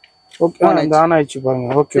okay on ஆயிடுச்சு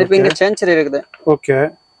பாருங்க ஓகே இப்போ இங்க சென்சர் இருக்குது ஓகே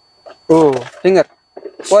ஓ ஃபிங்கர்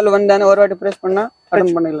கால் வந்தானே ஒரு வாட்டி பிரஸ் பண்ணா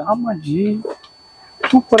அட்டன் பண்ணிடலாம் ஆமா ஜி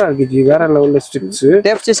சூப்பரா இருக்கு ஜி வேற லெவல்ல ஸ்ட்ரிப்ஸ்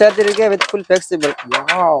டைப் சி சார்ஜர் இருக்கு வித் ஃபுல் ஃபிளெக்சிபிள்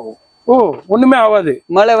வாவ் ஓ ஒண்ணுமே ஆகாது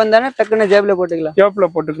மழை வந்தானே டக்குன்னு ஜேப்ல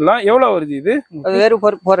போட்டுக்கலாம் எவ்வளவு வருது இது அது வெறும்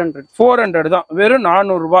 400 தான் வெறும்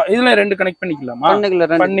 400 ரூபாய் இதுல ரெண்டு கனெக்ட் பண்ணிக்கலாமா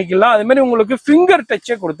பண்ணிக்கலாம் அது மாதிரி உங்களுக்கு ஃபிங்கர்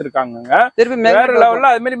டச்சே கொடுத்திருக்காங்க திருப்பி வேற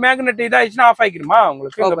லெவல்ல அது மாதிரி மேக்னெட் இதாயிடுச்சுனா ஆஃப் ஆகிக்குமா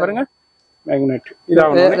உங்களுக்கு இங்க பாருங்க மேக்னெட்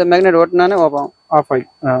இதாவும் மேக்னெட் ஓட்டனானே ஆஃப் ஆகி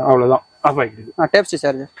அவ்வளவுதான் ஆஃப் ஆகிடுது type C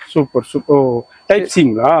charger super type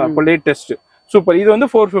சிங்களா இப்போ லேட்டஸ்ட் சூப்பர் இது வந்து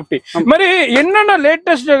 450 மாதிரி என்னென்ன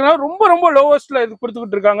லேட்டஸ்ட் ரொம்ப லோவஸ்ட்ல இது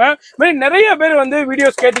கொடுத்துக்கிட்டு இருக்காங்க மாதிரி நிறைய பேர் வந்து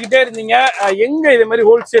வீடியோஸ் கேட்டுக்கிட்டே இருந்தீங்க எங்க இது மாதிரி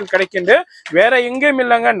ஹோல்சேல் கிடைக்குது வேற எங்கேயும்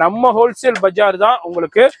இல்லைங்க நம்ம ஹோல்சேல் பஜார் தான்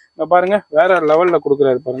உங்களுக்கு பாருங்க வேற லெவல்ல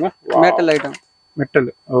கொடுக்குறாரு பாருங்க மெட்டல் ஐட்டம் மெட்டல்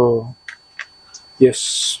ஓ எஸ்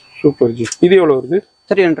சூப்பர் ஜி இது எவ்வளவு வருது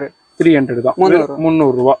 300 தான் 300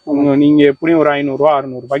 ரூபாய் நீங்க எப்படியும் ஒரு 500 ரூபாய்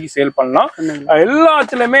 600 ரூபாய்க்கு சேல் பண்ணலாம்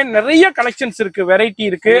எல்லாத்துலயுமே நிறைய கலெக்ஷன்ஸ் இருக்கு வெரைட்டி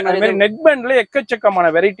இருக்கு அதே மாதிரி நெட் பேண்ட்ல எக்கச்சக்கமான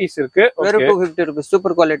வெரைட்டிஸ் இருக்கு 250 rupees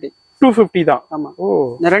சூப்பர் குவாலிட்டி 250 தான் ஆமா ஓ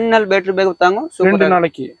 2 நாள் பேட்டரி பேக்கப் தாங்க 2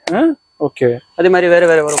 நாளைக்கு ஓகே அதே மாதிரி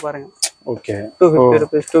வேற வர பாருங்க ஓகே 250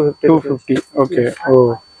 rupees 250 ஓகே ஓ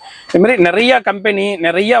இது மாதிரி நிறைய கம்பெனி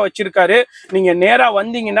நிறைய வச்சிருக்காரு நீங்க நேரா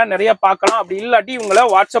வந்தீங்கன்னா நிறைய பார்க்கலாம் அப்படி இல்லாட்டி உங்களை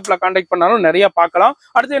வாட்ஸ்அப்ல கான்டாக்ட் பண்ணாலும் நிறைய பார்க்கலாம்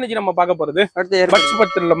அடுத்து என்ன நம்ம பார்க்க போறது பட்ஸ்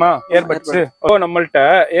பத்து இல்லமா ஏர்பட்ஸ் ஓ நம்மள்ட்ட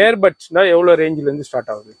ஏர்பட்ஸ்னா எவ்வளவு ரேஞ்சில இருந்து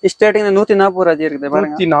ஸ்டார்ட் ஆகுது ஸ்டார்டிங் 140 ரூபாய் இருக்குது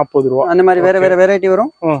பாருங்க 140 ரூபாய் அந்த மாதிரி வேற வெரைட்டி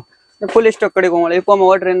வரும் ஃபுல் ஸ்டாக் கிடைக்கும் இப்போ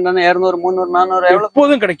ஆர்டர் இருந்தா 200 300 400 எவ்வளவு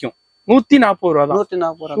எப்போதும் கிடைக்கும் 140 ரூபாய் தான்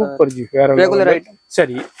 140 சூப்பர் ஜி வேற ரெகுலர் ஐட்டம்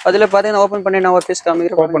சரி அதுல பாத்தீங்கன்னா ஓபன் பண்ணி நான் ஒரு பீஸ்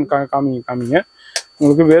காமிக்கிறேன் ஓபன் காமிங்க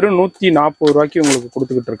உங்களுக்கு வெறும் 140 ரூபாய்க்கு உங்களுக்கு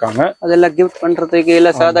கொடுத்துக்கிட்டு இருக்காங்க அதெல்லாம் கிஃப்ட் பண்றதுக்கு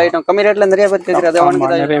இல்ல சாதா ஐட்டம் கம்மி ரேட்ல நிறைய பேர் கேக்குறாங்க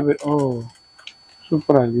அவங்களுக்கு நிறைய பேர் ஓ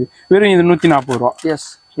சூப்பரா இருக்கு வெறும் இது 140 ரூபாய் எஸ்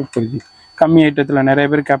சூப்பர் ஜி கம்மி ஐட்டத்துல நிறைய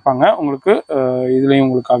பேர் கேட்பாங்க உங்களுக்கு இதுலயும்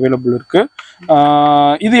உங்களுக்கு அவைலபிள் இருக்கு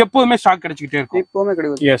இது எப்போதுமே ஸ்டாக் கிடைச்சிக்கிட்டே இருக்கும் எப்பவுமே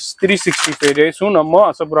கிடைக்கும் எஸ் 365 டேஸும் நம்ம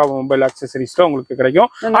அசபுரா மொபைல் ஆக்சசரிஸ்ல உங்களுக்கு கிடைக்கும்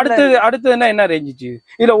அடுத்தது என்ன ரேஞ்ச்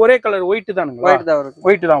இதுல ஒரே கலர் ஒயிட் தானுங்களா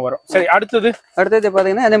ஒயிட் தான் வரும் சரி அடுத்தது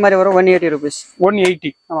பாத்தீங்கன்னா அதே மாதிரி வரும் 180 rupees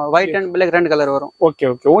 180 ஆமா ஒயிட் அண்ட் பிளாக் ரெண்டு கலர் வரும்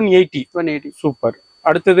ஓகே 180 சூப்பர்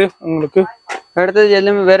அடுத்தது உங்களுக்கு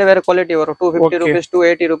எல்லாமே வேற குவாலிட்டி வரும் 250 rupees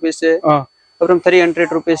 280 rupees அப்புறம் 300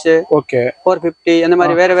 rupees ஓகே 450 அந்த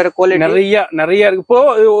மாதிரி வேற குவாலிட்டி நிறைய இருக்கு இப்போ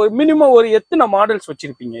மினிமம் ஒரு எத்தனை மாடல்ஸ்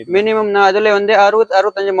வச்சிருப்பீங்க மினிமம் நான் அதுல வந்து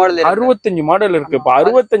 65 மாடல் 65 மாடல் இருக்கு இப்ப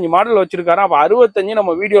 65 மாடல் வச்சிருக்காரு அப்ப 65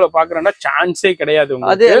 நம்ம வீடியோல பாக்குறோம்னா சான்ஸே கிடையாது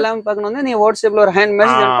அது எல்லாம் பார்க்கணும் நீங்க வாட்ஸ்அப்ல ஒரு ஹேண்ட்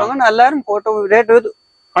மெசேஜ் அனுப்புங்க எல்லாரும் போட்டோ ரேட்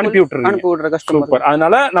அனுப்பி விட்டுருங்க சூப்பர்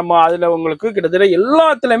அதனால நம்ம அதுல உங்களுக்கு கிட்டத்தட்ட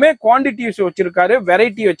எல்லாத்துலயுமே குவான்டிட்டிஸ் வச்சிருக்காரு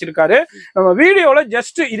வெரைட்டி வச்சிருக்காரு நம்ம வீடியோல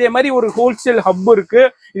ஜஸ்ட் இதே மாதிரி ஒரு ஹோல்சேல் ஹப் இருக்கு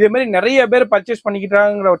இதே மாதிரி நிறைய பேர் பர்ச்சேஸ்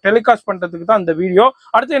பண்ணிக்கிட்டாங்கிற டெலிகாஸ்ட் பண்றதுக்கு தான் இந்த வீடியோ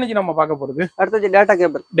அடுத்து என்ன நம்ம பார்க்க போறது அடுத்து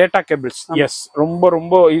டேட்டா கேபிள்ஸ் எஸ்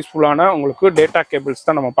ரொம்ப யூஸ்ஃபுல்லான உங்களுக்கு டேட்டா கேபிள்ஸ்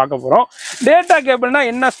தான் நம்ம பார்க்க போறோம் டேட்டா கேபிள்னா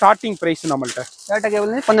என்ன ஸ்டார்டிங் பிரைஸ் நம்மள்ட்ட டேட்டா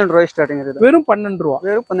கேபிள் 12 ரூபாய் ஸ்டார்டிங் இருக்கு வெறும் 12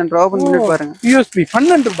 ரூபாய் ஓபன் பண்ணி பாருங்க யூஎஸ்பி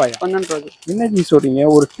 12 ரூபாய் என்ன சொல்றீங்க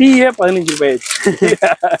ஒரு டீயே 15 ரூபாய்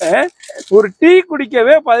ஒரு டீ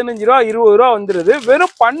குடிக்கவே 15 ரூபா 20 ரூபா வந்துருது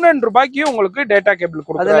வெறும் 12 ரூபாய்க்கு உங்களுக்கு டேட்டா கேபிள்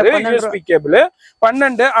கொடுக்குறாரு யூஎஸ்பி கேபிள்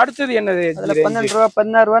 12 அடுத்தது என்னது 12 ரூபா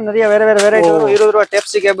 16 ரூபா நிறைய வேற வெரைட்டி வரும் 20 ரூபா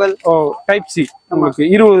டைப் சி கேபிள் ஓ டைப் சி உங்களுக்கு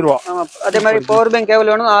 20 ரூபா அதே மாதிரி பவர் பேங்க்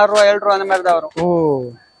கேபிள் வேணும் 6 ரூபா 7 ரூபா அந்த மாதிரி தான் வரும் ஓ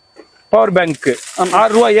பவர் பேங்க்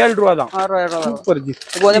 6 ரூபா 7 ரூபா தான் 6 ரூபா 7 ரூபா சூப்பர் ஜி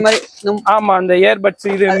இப்போ அதே மாதிரி ஆமா அந்த இயர்பட்ஸ்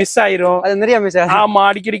இது மிஸ் ஆயிரும் அது நிறைய மிஸ் ஆகும் ஆமா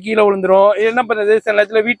அடிக்கடி கீழே விழுந்துரும் என்ன பண்றது சில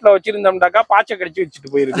நேரத்துல வீட்டுல வச்சிருந்தோம்னாக்கா பாச்சை கடிச்சு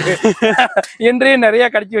வச்சுட்டு போயிருக்கு என்றே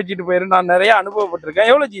நிறைய கடிச்சு வச்சுட்டு போயிரு நான் நிறைய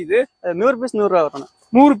அனுபவப்பட்டிருக்கேன் எவ்வளவு ஜி இது 100 பீஸ் 100 ரூபா வரும்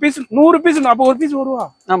 100 பீஸ் அப்ப ஒரு பீஸ் 1 ரூபா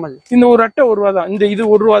ஆமா ஜி இந்த ஒரு அட்டை 1 ரூபா தான் இந்த இது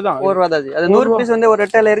 1 ரூபா தான் 1 ரூபா தான் ஜி அது 100 பீஸ் வந்து ஒரு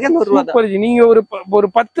அட்டையில இருக்கு 100 ரூபா தான் நீங்க ஒரு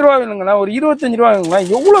 10 ரூபா வேணுங்களா ஒரு 25 ரூபா வேணுங்களா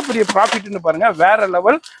எவ்வளவு பெரிய ப்ராஃபிட்னு பாருங்க வேற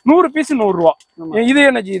லெவல் 100 பீஸ் 100 ரூபா இது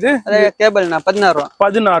என்ன ஜி இது கேபிள் 16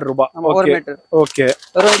 ரூபா ஒரு மீட்டர் ஓகே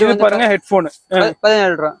இது பாருங்க ஹெட்போன்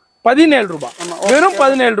 17 ரூபா 17 ரூபா வெறும்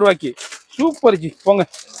 17 ரூபாய்க்கு சூப்பர் ஜி போங்க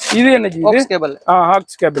இது என்ன ஜி இது கேபிள்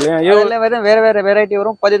ஆக்ஸ் கேபிள் அதுல வேற வேற வெரைட்டி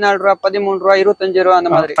வரும் 14 ரூபாய் 13 ரூபாய் 25 ரூபாய்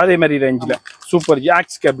அந்த மாதிரி அதே மாதிரி ரேஞ்சில super G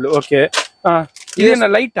aux cable okay இது என்ன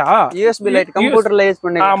லைட்டா யூஎஸ்பி லைட் கம்ப்யூட்டர்ல யூஸ்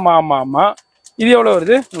பண்ணி ஆமா ஆமா ஆமா இது எவ்வளவு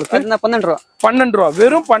வருது உங்களுக்கு 12 ரூபாய் 12 ரூபாய்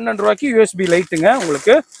வெறும் 12 ரூபாய்க்கு யூஎஸ்பி லைட்டுங்க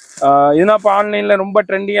உங்களுக்கு இதுனா இப்ப ஆன்லைன்ல ரொம்ப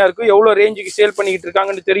ட்ரெண்டிங்கா இருக்கு எவ்வளவு ரேஞ்சுக்கு சேல் பண்ணிக்கிட்டு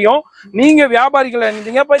இருக்காங்கன்னு தெரியும் நீங்க வியாபாரிகள்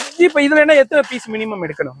இருந்தீங்க இப்ப இதுல என்ன எத்தனை பீஸ் மினிமம்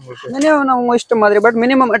எடுக்கணும் உங்களுக்கு மினிமம் உங்க இஷ்டம் மாதிரி பட்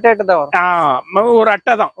மினிமம் அட்டை தான் வரும் ஒரு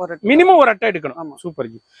அட்டை தான் மினிமம் ஒரு அட்டை எடுக்கணும்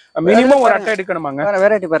சூப்பர் ஜி மினிமம் ஒரு அட்டை எடுக்கணுமாங்க வேற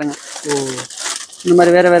வெரைட்டி பாருங்க இந்த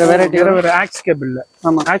மாதிரி வேற வேற வெரைட்டி வேற ஆக்ஸ் கேபிள்ல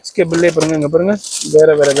ஆமா ஆக்ஸ் கேபிள்ல பாருங்க இங்க பாருங்க வேற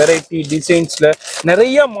வேற வெரைட்டி டிசைன்ஸ்ல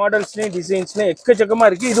நிறைய மாடல்ஸ்லயும் டிசைன்ஸ்லயும் எக்கச்சக்கமா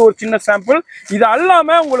இருக்கு இது ஒரு சின்ன சாம்பிள் இது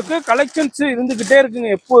அல்லாம உங்களுக்கு கலெக்ஷன்ஸ் இருந்துகிட்டே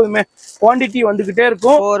இருக்குங்க எப்போதுமே குவாண்டிட்டி வந்துகிட்டே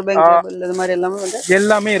இருக்கும் பவர் பேங்க் கேபிள் இது மாதிரி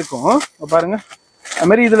எல்லாமே இருக்கும் பாருங்க அது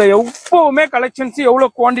மாதிரி இதுல எப்பவுமே கலெக்ஷன்ஸ்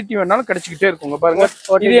எவ்வளவு குவாண்டிட்டி வேணாலும் கிடைச்சிக்கிட்டே இருக்குங்க பாருங்க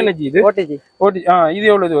இது என்ன ஜி இது ஓடிஜி இது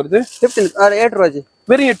எவ்வளவு வருது 15 8 ரூபாய் ஜி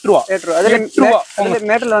வெறும் 8 ரூபாய் 8 ரூபாய் அதுல 8 ரூபாய்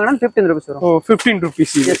மெட்டல் வாங்குனா 15 ரூபாய் வரும் 15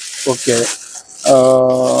 ரூபீஸ் இது ஓகே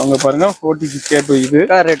அங்க பாருங்க ஓடிஜி கேபிள் இது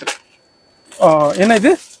கார் ரேட் என்ன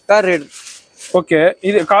இது கார் ரேட் ஓகே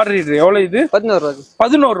இது கார் ரீடர் எவ்வளவு இது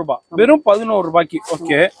 11 ரூபாய் வெறும் 11 ரூபாய்க்கு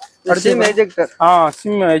okay sim ejector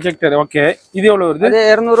sim ejector okay இது எவ்வளவு வருது அது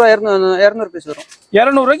 200 ரூபாய் 200 பீஸ் வரும்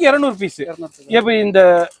 200 ரூபாய்க்கு 200 பீஸ் இப்போ இந்த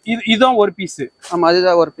இதுதான் ஒரு பீஸ் ஆமா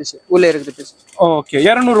அதுதான் ஒரு பீஸ் உள்ள இருக்குது பீஸ் ஓகே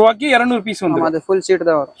 200 ரூபாய்க்கு 200 பீஸ் வந்து அது ஃபுல் சீட்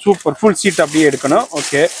தான் வரும் சூப்பர் ஃபுல் சீட் அப்படியே எடுக்கணும்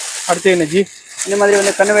ஓகே அடுத்து என்ன ஜி இந்த மாதிரி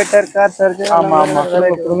வந்து கன்வெர்ட்டர் கார் சார்ஜர் ஆமா ஆமா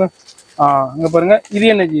சொல்லுங்க இங்க பாருங்க இது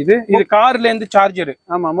என்ன ஜி இது கார்ல இருந்து சார்ஜர்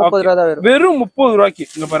ஆமா 30 ரூபாய் தான் வரும் வெறும் 30 ரூபாய்க்கு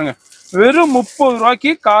இங்க பாருங்க வெறும் 30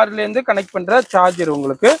 ரூபாய்க்கு கார்ல இருந்து கனெக்ட் பண்ற சார்ஜர்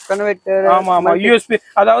உங்களுக்கு கன்வெர்ட்டர் ஆமா ஆமா யூஎஸ்பி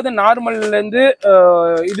அதாவது நார்மல்ல இருந்து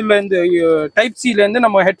இதுல இருந்து டைப் சி ல இருந்து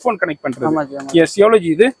நம்ம ஹெட்போன் கனெக்ட் பண்றது எஸ் எவ்வளவு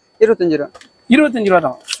ஜி இது 25 ரூபாய் 25 ரூபாய்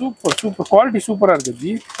தான் சூப்பர் சூப்பர் குவாலிட்டி சூப்பரா இருக்கு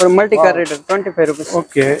ஜி ஒரு மல்டி கார் ரீடர் 25 ரூபாய்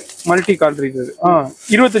ஓகே மல்டி கார் ரீடர்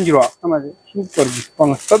 25 ரூபாய் ஆமா ஜி சூப்பர் ஜி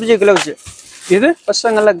போங்க PUBG கிளவுஸ் இது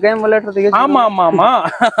பசங்கள்ல கேம் விளையாடுறதுக்கு ஆமா ஆமா ஆமா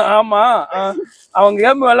ஆமா அவங்க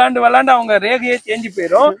கேம் விளையாண்டு அவங்க ரேகையே சேஞ்ச்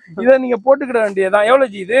போயிடும் இதை நீங்க போட்டுக்கிட வேண்டியதான்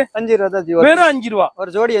எவ்வளவு ஜி இது 5 ரூபாய் தான் ஜி வெறும் 5 ரூபாய்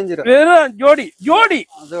ஒரு ஜோடி 5 ரூபாய் வெறும் ஜோடி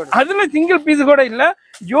அதுல சிங்கிள் பீஸ் கூட இல்ல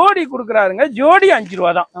ஜோடி குடுக்குறாருங்க ஜோடி 5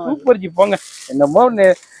 ரூபாய் தான் சூப்பர் ஜி போங்க என்னமோ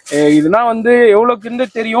இதுனா வந்து எவ்வளவுக்குன்னு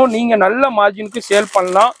தெரியும் நீங்க நல்ல மார்ஜினுக்கு சேல்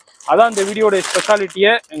பண்ணலாம் அதான் இந்த வீடியோட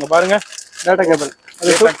ஸ்பெஷாலிட்டியே எங்க பாருங்க டேட்டா கேபிள்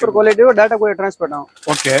அது சூப்பர் குவாலிட்டியோ டேட்டா கூட ட்ரான்ஸ்ஃபர் ஆகும்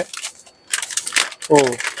ஓகே ஓ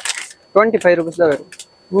 25 ரூபாய் தான் வரும்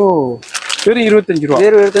ஓ வெறும் 25 ரூபாய்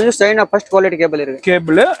வெறும் 25 சைனா ஃபர்ஸ்ட் குவாலிட்டி கேபிள் இருக்கு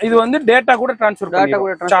கேபிள் இது வந்து டேட்டா கூட ட்ரான்ஸ்ஃபர்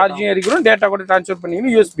பண்ணிரும் சார்ஜிங் இருக்கிறோம் டேட்டா கூட ட்ரான்ஸ்ஃபர்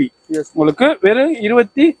பண்ணிரும் யூஎஸ்பி உங்களுக்கு வெறும்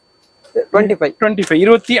 25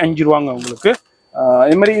 ரூபாங்க உங்களுக்கு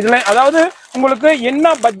இந்த மாதிரி இதுல அதாவது உங்களுக்கு என்ன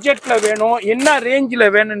பட்ஜெட்ல வேணும் என்ன ரேஞ்சில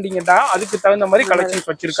வேணும்ன்றீங்கடா அதுக்கு தகுந்த மாதிரி கலெக்ஷன்ஸ்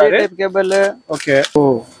வச்சிருக்காரு கேபிள் ஓகே ஓ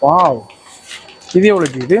வாவ் இது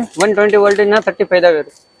எவ்வளவு இது 120 வோல்ட்னா 35 தான்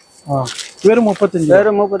வரும் வெறும்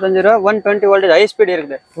 35 ரூபாய் 120 வோல்ட் ஹை ஸ்பீட்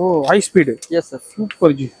இருக்குது ஓ high speed yes sir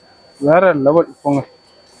super G வேற லெவல் போங்க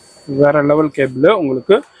வேற லெவல் கேபிள்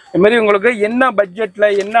உங்களுக்கு இந்த மாதிரி உங்களுக்கு என்ன பட்ஜெட்ல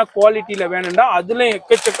என்ன குவாலிட்டில வேணும்னா அதுல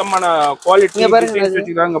எக்கச்சக்கமான குவாலிட்டி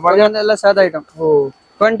வச்சிருக்காங்க பாருங்க எல்லாம் சாதா ஐட்டம் ஓ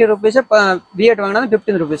 20 rupees V8 வாங்குனா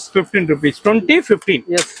 15 rupees 20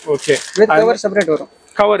 15 S okay with cover separate வரும்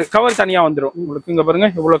கவர் தனியா வந்துரும் உங்களுக்கு இங்க பாருங்க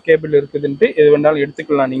எவ்வளவு கேபிள் இருக்குதுன்னு எது வேணாலும்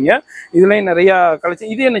எடுத்துக்கலாம் நீங்க இதுலயும் நிறைய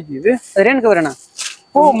கலெக்ஷன் இது என்ன இது ரெயின் கவர் என்ன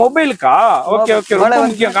ஓ மொபைலுக்கா ஓகே ஓகே ரொம்ப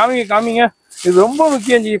முக்கியம் காமிங்க இது ரொம்ப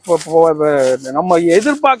முக்கியம் ஜி நம்ம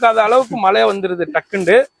எதிர்பார்க்காத அளவுக்கு மழை வந்துருது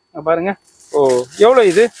டக்குண்டு பாருங்க ஓ எவ்வளவு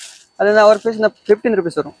இது அதுதான் ஒரு பீஸ் 15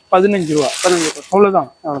 rupees வரும் 15 ரூபாய் அவ்வளவுதான்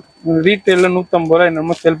ரீட்டைல்ல 150 ரூபாய்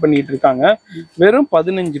என்னமோ சேல் பண்ணிட்டு இருக்காங்க வெறும்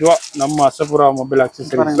 15 ரூபாய் நம்ம அசபுரா மொபைல்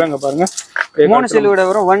ஆக்சஸரீஸ் அங்க பாருங்க 3 சிலுவட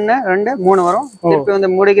வரும் 1 2 3 வரும் திருப்பி வந்து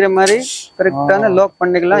முடிக்கிற மாதிரி கரெக்ட்டான லாக்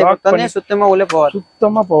பண்ணிக்கலாம் இப்போ தனியா சுத்தமா உள்ள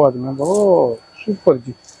போவாதுங்க ஓ சூப்பர்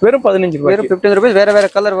ஜி வெறும் 15 ரூபாய் 15 rupees வேற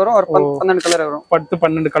கலர் வரும் ஒரு 12 கலர் வரும்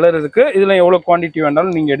 12 கலர் இருக்கு இதுல எவ்வளவு குவாண்டிட்டி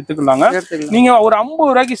வேண்டாலும் நீங்க எடுத்துக்கலாங்க நீங்க ஒரு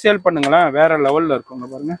 50 ரூபாய்க்கு சேல் பண்ணுங்களேன் வேற லெவல்ல இருக்குங்க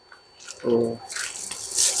பாருங்க ஓ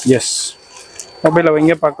எஸ் மொபைல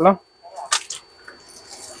வைங்க பார்க்கலாம்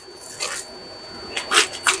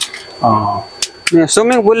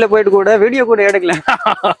ஸ்விம்மிங் பூல்ல போயிட்டு கூட வீடியோ கூட எடுக்கலாம்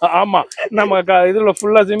ஆமா நம்ம இதுல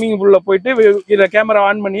ஃபுல்லா ஸ்விம்மிங் பூல்ல போயிட்டு இதுல கேமரா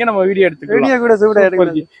ஆன் பண்ணியே நம்ம வீடியோ எடுத்துக்கலாம் வீடியோ கூட சூப்பரா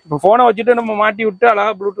எடுக்கலாம் இப்போ போனை வச்சுட்டு நம்ம மாட்டி விட்டு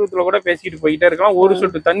அழகா ப்ளூடூத்ல கூட பேசிட்டு போயிட்டே இருக்கலாம் ஒரு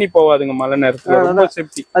சொட்டு தண்ணி போவாதுங்க மழை நேரத்துல ரொம்ப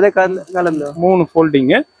சேஃப்டி அதே காலம்ல 3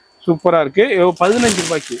 ஃபோல்டிங் சூப்பரா இருக்கு 15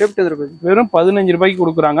 ரூபாய்க்கு 15 rupees வெறும் 15 ரூபாய்க்கு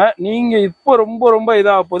கொடுக்குறாங்க. நீங்க இப்போ ரொம்ப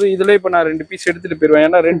இதாக போகுது. இதுல இப்ப நான் 2 பீஸ் எடுத்துட்டு போயிருவேன்,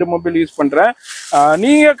 ஏன்னா 2 மொபைல் யூஸ் பண்றேன்.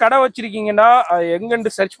 நீங்க கடை வச்சிருக்கீங்கன்னா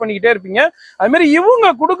எங்கன்னு சர்ச் பண்ணிக்கிட்டே இருப்பீங்க. அது மாதிரி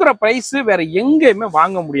இவங்க கொடுக்குற பிரைஸ் வேற எங்கேயுமே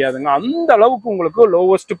வாங்க முடியாதுங்க. அந்த அளவுக்கு உங்களுக்கு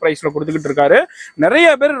லோவஸ்ட் பிரைஸ்ல கொடுத்துக்கிட்டு இருக்காரு. நிறைய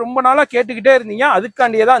பேர் ரொம்ப நாளா கேட்டுக்கிட்டே இருந்தீங்க,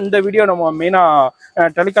 அதுக்காண்டியே தான் இந்த வீடியோ நம்ம மெயினா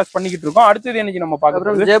டெலிகாஸ்ட் பண்ணிக்கிட்டு இருக்கோம். அடுத்தது எனக்கு நம்ம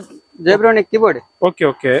பார்க்கறது ஜெப்ரானிக் கீபோர்டு.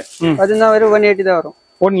 ஓகே அதுனா வெறும் 180 தான் வரும்.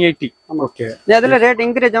 180. ஓகே. அதுல ரேட்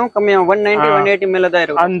இன்கிரீஸ் ஆகும், கம்மியாகும். 190 180 மேல தான்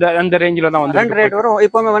இருக்கும். அந்த ரேஞ்சில தான் வந்து ரெண்டு ரேட் வரும்.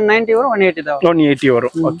 இப்போமே 190 வரும், 180 தான் வரும். 180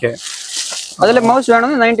 வரும். ஓகே. அதுல மவுஸ்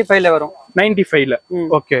வேணும் 95 ல வரும். 95 ல.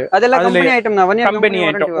 ஓகே. அதெல்லாம் கம்பெனி ஐட்டம் தான். 1 year company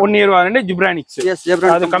item. 1 year warranty Zebronics. S,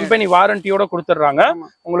 Zebronics. அது கம்பெனி வாரண்டியோட கொடுத்துறாங்க.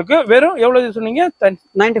 உங்களுக்கு வெறும் எவ்வளவு சொன்னீங்க?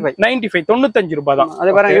 95 95 ரூபாய் தான்.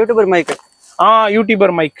 அது பாருங்க, YouTuber mic.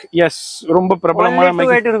 YouTuber mic. S, ரொம்ப பிரபலமான மைக்.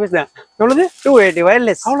 280 ரூபாய் தான். எவ்வளவு? 280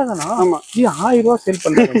 வயர்லெஸ். அவ்வளவுதானா? ஆமா. ஜி 1000 ரூபாய் சேல்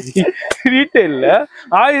பண்றாங்க. ரீட்டைல்ல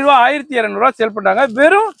 1000 ரூபாய் 1200 ரூபாய் சேல் பண்றாங்க.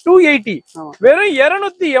 வெறும் 280. வெறும்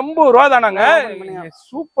 280 ரூபாய் தானாங்க.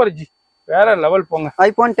 சூப்பர் ஜி, வேற லெவல் போங்க.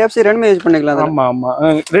 ஐபோன் டைப் சி ரெண்டுமே யூஸ் பண்ணிக்கலாம். ஆமா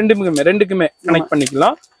ரெண்டுக்குமே கனெக்ட்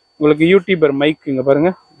பண்ணிக்கலாம். உங்களுக்கு யூடியூபர் மைக் இங்க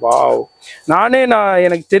பாருங்க. வாவ்.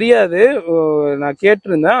 எனக்கு தெரியாது, நான்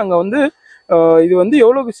கேட்டிருந்தேன். அங்க வந்து இது வந்து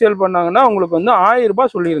எவ்வளவுக்கு சேல் பண்ணாங்கன்னா உங்களுக்கு வந்து 1000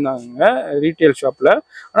 ரூபாய் சொல்லியிருந்தாங்க ரீட்டைல் ஷாப்ல.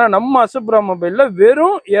 ஆனா நம்ம அசப்ரா மொபைல்ல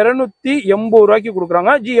வெறும் 280 ரூபாய்க்கு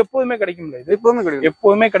கொடுக்குறாங்க. ஜி எப்போதுமே கிடைக்கும், இது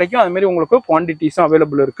எப்போதுமே கிடைக்கும். அது மாதிரி உங்களுக்கு குவான்டிட்டிஸும்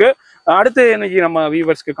அவைலபிள் இருக்கு. அடுத்து என்ன நம்ம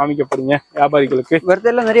வியூவர்ஸ்க்கு காமிக்க போறீங்க, வியாபாரிகளுக்கு?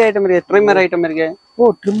 வெர்தெல்லாம் நிறைய ஐட்டம் இருக்கு. ட்ரிம்மர் ஐட்டம் இருக்கு.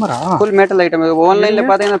 ஓ, ட்ரிம்மரா? ஃபுல் மெட்டல் ஐட்டம் இருக்கு. ஆன்லைன்ல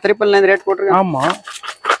பாத்தீங்கன்னா 999 ரேட் போட்டுருக்காங்க. ஆமா,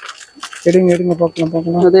 எடுங்க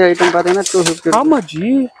பார்க்கலாம். அதே ஐட்டம் பாத்தீங்கன்னா 250. ஆமா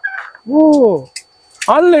ஜி. ஓ,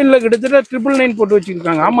 ஆன்லைன்ல கிட்டத்தட்ட 999 போட்டு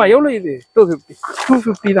வச்சிருக்காங்க. ஆமா, எவ்வளவு இது?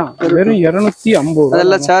 250 தான். வெறும் 250.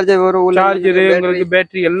 அதெல்லாம் சார்ஜர் வரும், உங்களுக்கு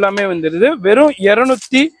பேட்டரி எல்லாமே வந்துருது. வெறும்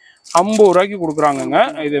 250 ரூபாய்க்கு கொடுக்குறாங்கங்க.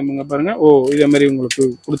 இது இங்க பாருங்க. ஓ, இதே மாதிரி உங்களுக்கு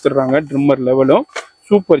கொடுத்துட்றாங்க. Trimmer லெவலும்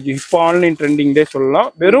super G. இப்போ ஆன்லைன் ட்ரெண்டிங் டே சொல்லலாம்.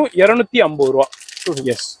 வெறும் 250 ரூபா.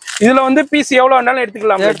 எஸ். இதுல வந்து பீஸ் எவ்வளவு வேணாலும்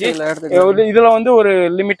எடுத்துக்கலாம். இதுல வந்து ஒரு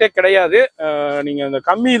லிமிட்டே கிடையாது. நீங்க இந்த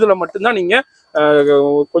கம்மி இதுல மட்டும்தான் நீங்க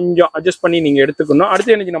கொஞ்சம் அட்ஜஸ்ட் பண்ணி நீங்க எடுத்துக்கணும்.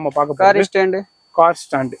 அடுத்து என்ன நம்ம பார்க்க போறோம்? Car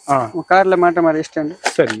stand. கார்ல மாட்ட மாதிரி ஸ்டாண்ட்.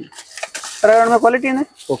 சரி, குவாலிட்டி என்ன?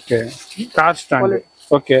 ஓகே. Car stand.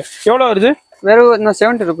 ஓகே. எவ்வளவு வருது? வெறும்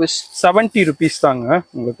 70 ரூபீஸ். 70 ரூபீஸ் தாங்க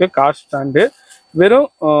உங்களுக்கு கார் ஸ்டாண்டு. வெறும்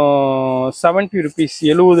 70 ரூபீஸ்,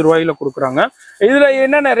 70 ரூபாயில கொடுக்குறாங்க. இதுல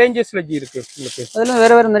என்னென்ன ரேஞ்சஸ்ல ஜி இருக்கு உங்களுக்கு? அதுல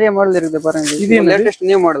வேற நிறைய மாடல் இருக்குது பாருங்க. இது லேட்டஸ்ட்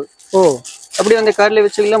நியூ மாடல். ஓ, அப்படி வந்து கார்ல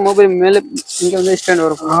வச்சுக்கலாம். மொபைல் மேல இங்க வந்து ஸ்டாண்ட்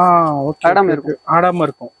வரும். ஓகே. ஆடாம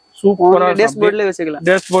இருக்கும். சூப்பரா டேஷ்போர்ட்லயே வச்சுக்கலாம்.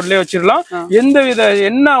 டேஷ்போர்ட்லயே வச்சிரலாம். எந்த வித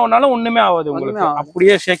என்ன ஆனாலும் ஒண்ணுமே ஆகாது உங்களுக்கு.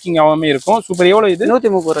 அப்படியே ஷேக்கிங் ஆகாம இருக்கும். சூப்பர். எவ்வளவு இது?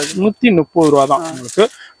 130 ரூபாய். 130 ரூபாய் தான் உங்களுக்கு.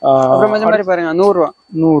 அப்புறம் இந்த மாதிரி பாருங்க, 100 ரூபாய்.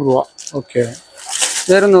 100 ரூபாய். ஓகே.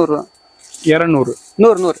 வெறும் 100 ரூபாய்.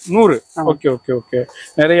 200. ஓகே.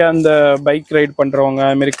 நிறைய அந்த பைக் ரைட் பண்றவங்க,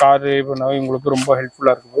 அது மாதிரி கார் ரைட் பண்ணவங்க உங்களுக்கு ரொம்ப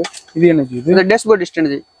ஹெல்ப்ஃபுல்லா இருக்குது. இது என்ன ஜி? இது டேஷ்போர்ட்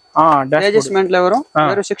ஸ்டாண்ட். அட்ஜஸ்ட்மென்ட்ல வரும்.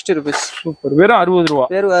 வெறும் 60 ரூபீஸ். சூப்பர். வெறும் 60 ரூபாய்.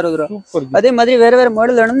 வெறும் 60 ரூபாய். சூப்பர். அதே மாதிரி வேற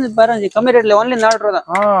மாடல் வேணும்னு பாருங்க, கம்மி ரேட்ல ஒன்லி 4 ரூபாய்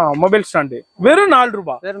தான். மொபைல் ஸ்டாண்ட் வெறும் 4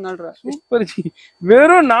 ரூபாய். வெறும் 4 ரூபாய். Super G.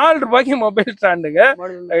 வெறும் 4 ரூபாய்க்கு மொபைல் ஸ்டாண்டுங்க.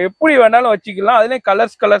 எப்படி வேணாலும் வச்சுக்கலாம். அதுலயே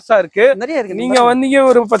கலர்ஸா இருக்கு. நிறைய இருக்கு. நீங்க வந்தீங்க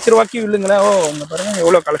ஒரு 10 ரூபாய்க்கு இல்லங்களேன். ஓ, இங்க பாருங்க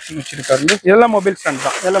எவ்வளவு கலெக்ஷன் வச்சிருக்காரு. இதெல்லாம் மொபைல் ஸ்டாண்ட்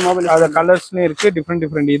தான். இதெல்லாம் மொபைல். அது கலர்ஸ்லயும் இருக்கு,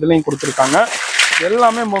 டிஃப்ரெண்ட் இதுலயும் கொடுத்துருக்காங்க.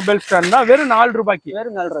 எல்லாமே மொபைல் ஸ்டாண்ட் தான். வெறும் 4 ரூபாய்க்கு.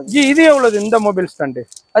 வெறும் 4 ரூபாய். ஜி இது எவ்வளவு இந்த மொபைல் ஸ்டாண்டு?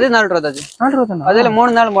 அது 4 ரூபாய் தான். 4 ரூபாய் தானா? அதுல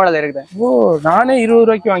 3-4 மாடல் இருக்குது. ஓ, நானே 20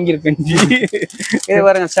 ரூபாய்க்கு வாங்கியிருக்கேன் ஜி. இது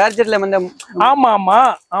பாருங்க, சார்ஜர்ல வந்து. ஆமா.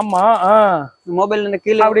 மொபைல் இந்த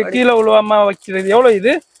கீழே அப்படி கீழே விழுவாம வைக்கிறது. எவ்வளவு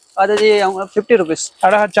இது? அது 50 ரூபீஸ்.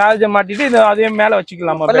 அழகா சார்ஜ் மாட்டிட்டு இது அதே மேல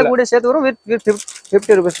வச்சுக்கலாம். மொபைல் கூட சேர்த்து வரும்.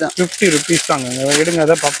 50 ரூபீஸ் தான். 50 ரூபீஸ் தாங்க. எடுங்க,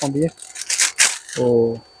 அதை பார்ப்போம் அப்படியே. ஓ,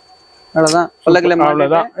 அவ்வளவுதான்.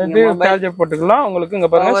 அவ்வளவுதான். இது சார்ஜர் போட்டுக்கலாம். உங்களுக்கு இங்க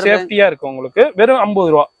பாருங்க, சேஃப்டியா இருக்கு உங்களுக்கு. வெறும்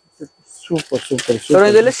 50 ரூபாய். சூப்பர்.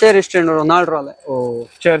 இதுல சேர் ஸ்டாண்ட் வரும் 4 ரூபாய். ஓ,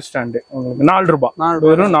 சேர் ஸ்டாண்ட் உங்களுக்கு 4 ரூபாய்.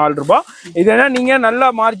 வெறும் 4 ரூபாய். இதனா நீங்க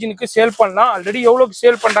நல்ல மார்ஜினுக்கு சேல் பண்ணலாம். ஆல்ரெடி எவ்வளவு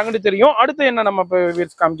சேல் பண்றாங்கன்னு தெரியும். அடுத்து என்ன நம்ம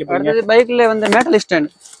காமிக்க போறோம்? பைக்ல வந்து மெட்டல்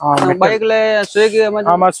ஸ்டாண்ட். பைக்ல ஸ்விக்கி,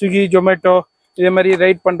 ஸ்விக்கி, ஜொமேட்டோ இதே மாதிரி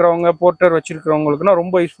ரைட் பண்றவங்க, போர்ட்டர் வச்சிருக்கிறவங்களுக்குன்னா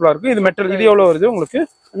ரொம்ப யூஸ்ஃபுல்லா இருக்கும். இது மெட்டல். இது எவ்வளவு வருது உங்களுக்கு?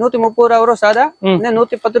 130 ரூபாய் வரும் சாதா.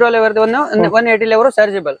 110 ரூபாயில வருது. 180 வரும்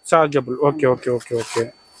சார்ஜபிள். ஓகே.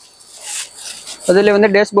 அதுல வந்து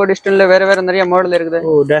டேஷ்போர்ட் ஸ்டாண்ட்ல வேற நிறைய மாடல் இருக்குது.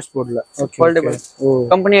 ஓ, டேஷ்போர்ட்ல. ஓகே. ஃபோல்டபிள்.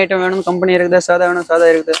 கம்பெனி ஐட்டம் வேணும், கம்பெனி இருக்குது. சாதா வேணும், சாதா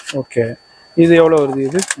இருக்குது. ஓகே. இது எவ்வளவு வருது?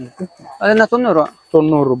 இது அது 90 ரூபாய்.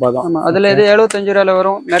 90 ரூபாய் தான். ஆமா. அதுல இது 75 ரூபாயில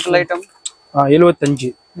வரும் மெட்டல் ஐட்டம். 75.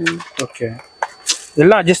 ஓகே.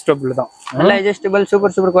 எல்லாம் அட்ஜஸ்டபிள் தான். எல்லாம் அட்ஜஸ்டபிள்.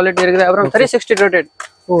 சூப்பர் குவாலிட்டி இருக்குது. அப்புறம் 360 ரொட்டேட்.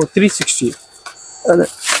 ஓ, ஓ 360 அது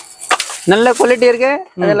நல்ல குவாலிட்டி இருக்கு.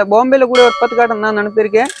 அதுல பாம்பேல கூட ஒரு 10 காட்டன் நான்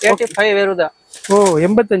அனுப்பியிருக்கேன். 85 வருதா? ஓ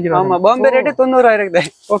 85 ஆமா, பாம்பே ரேட் 90 இருக்குது.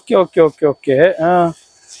 Okay okay okay okay.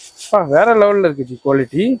 வேற லெவல்ல இருக்கு ஜி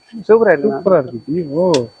குவாலிட்டி. சூப்பரா இருக்கு. சூப்பரா இருக்கு ஜி. ஓ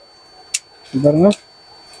பாருங்க,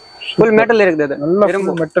 ஃபுல் மெட்டல் இருக்குது. அது நல்ல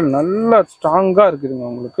இரும்பு மெட்டல், நல்லா ஸ்ட்ராங்கா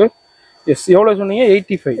இருக்குதுங்க உங்களுக்கு. எஸ், எவ்வளவு சொன்னீங்க?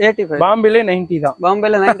 85. பாம்பேல 90 தான்.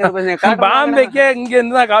 பாம்பேல 90. பாம்பேக்கே இங்க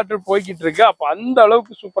இருந்து தான் காற்று போய்கிட்டு இருக்கு. அப்ப அந்த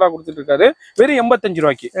அளவுக்கு சூப்பரா கொடுத்துட்டு இருக்காரு. வெறும் 85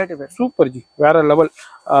 ரூபாய்க்கு. சூப்பர் ஜி, வேற லெவல்.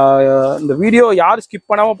 இந்த வீடியோ யார் ஸ்கிப்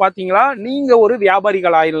பண்ணாம பாத்தீங்களா, நீங்க ஒரு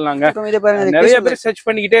வியாபாரிகள் ஆயிடலாங்க. நிறைய பேர் சர்ச்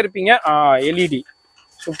பண்ணிக்கிட்டே இருப்பீங்க. LED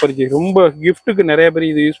super G. ரொம்ப கிஃப்ட்டுக்கு நிறைய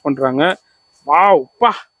பேர் இது யூஸ் பண்றாங்க. வாவ்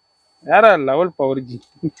பா, வேற லெவல் பவர் ஜி.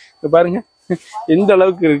 இங்க பாருங்க எந்த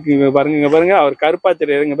அளவுக்கு இருக்குங்க பாருங்க. இங்க பாருங்க, அவர் கருப்பா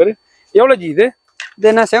தெரியாதுங்க பாரு. எவ்வளவு ஜி இது?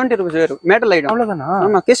 இது நான் 70 ரூபீஸ் வரும். மெட்டல் ஐட்டம் அவ்வளவுதானா?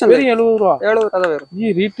 ஆமா, கேஷ் வெறும் 70 ரூபாய். 70 ரூபாய் தான் வரும் ஜி.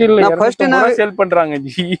 ரீட்டைல்ல ஃபர்ஸ்ட் நான் சேல் பண்றாங்க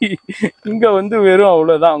ஜி. இங்க வந்து வெறும்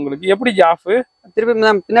அவ்வளவுதான். உங்களுக்கு எப்படி ஜி ஆஃப்? திருப்பி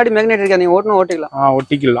பின்னாடி மேக்னெட் இருக்கா, நீங்க ஓட்டிக்கலாம்.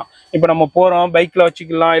 ஒட்டிக்கலாம். இப்ப நம்ம போறோம், பைக்ல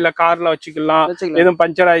வச்சுக்கலாம், இல்ல கார்ல வச்சுக்கலாம். எதுவும்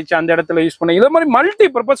பஞ்சர் ஆயிடுச்சு அந்த இடத்துல யூஸ் பண்ண, இத மாதிரி மல்டி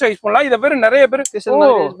பர்பஸ் யூஸ் பண்ணலாம். இத பேரு நிறைய பேர் யூஸ்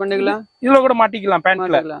பண்ணிக்கலாம். இதுல கூட மாட்டிக்கலாம்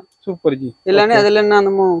பேண்ட்ல. Super G. இல்லனே அதுல என்ன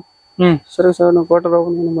நம்ம சர்வீஸ் கோட்டர்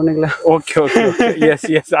ஓபன் பண்ணிக்கலாம். Okay okay okay. S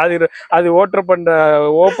S, அது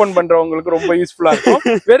ஓபன் பண்றவங்களுக்கு ரொம்ப யூஸ்ஃபுல்லா இருக்கும்.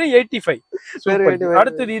 வெறும் 85.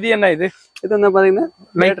 அடுத்து இது என்ன? இது என்ன பாத்தீங்கன்னா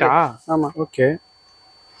லைட்டா? ஆமா, ஓகே.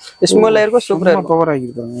 ஸ்மாலா இருக்கும், சூப்பரா இருக்கும். பவர்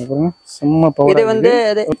ஆகிருக்காங்க பாருங்க, செம்ம பவர். இது வந்து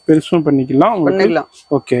பெருசும் பண்ணிக்கலாம்.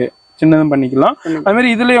 ஓகே, சின்னதும் பண்ணிக்கலாம். அது மாதிரி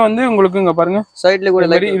இதுலயே வந்து உங்களுக்கு இங்க பாருங்க சைடுல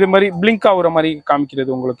கூட இது மாதிரி பிளிங்க் ஆகுற மாதிரி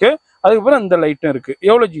காமிக்கிறது உங்களுக்கு. அதுக்கப்புறம் இந்த லைட்டும் இருக்கு.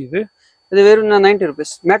 எவ்வளவு ஜி இது? இது வெறும் 90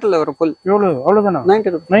 ரூபீஸ். மெட்டல்ல வரும் ஃபுல். எவ்வளவு? அவ்வளவுதானா?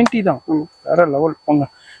 90 தான். வேற லெவல் போங்க.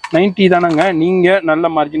 90 தானங்க. நீங்க நல்ல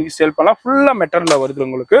மார்ஜினுக்கு சேல் பண்ணலாம். ஃபுல்லா மெட்டல்ல வருது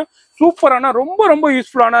உங்களுக்கு. சூப்பரான ரொம்ப ரொம்ப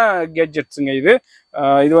யூஸ்ஃபுல்லான கேட்ஜெட்ஸுங்க இது.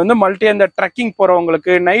 இது வந்து மல்டி அந்த ட்ரெக்கிங்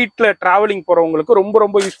போறவங்களுக்கு, நைட்ல டிராவலிங் போறவங்களுக்கு ரொம்ப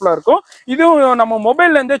ரொம்ப யூஸ்ஃபுல்லா இருக்கும். இதுவும் நம்ம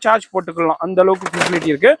மொபைல்ல இருந்தே சார்ஜ் போட்டுக்கலாம், அந்த அளவுக்கு ஃபெசிலிட்டி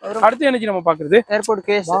இருக்கு. அடுத்து என்ன நம்ம பாக்குறது? Airport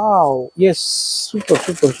case. Wow, S, super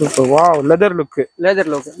super super. Wow, leather look.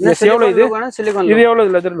 எவ்வளவு இது? இது எவ்வளவு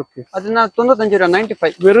லெதர் லுக்? அது 95 ரூபாய்.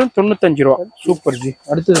 95. வெறும் 95 ரூபாய். Super G.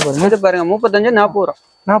 அடுத்து பாருங்க, இது பாருங்க 35 40 ரூபாய்.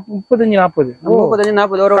 35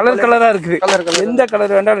 40 ஒரு கலர் கலரா இருக்கு. எந்த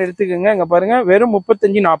கலர் வேண்டாலும் எடுத்துக்கோங்க. இங்க பாருங்க, வெறும்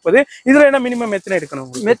 35 40. இதுல என்ன மினிமம் எத்தனை எடுக்கணும்?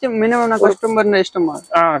 மினிமம் கஸ்டமர் இஷ்டமா?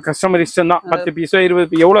 கஸ்டமர் இஷ்டம் தான். 10 பீஸோ 20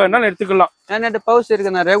 பீஸ் எவ்வளவு வேணாலும் எடுத்துக்கலாம். ஏன்னா பவுச்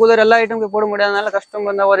இருக்கு, நான் ரெகுலர் எல்லா ஐட்டமும் போட முடியாதனால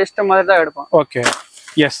கஸ்டமர் ஒரு இஷ்டம் மாதிரி தான் எடுப்போம். Okay,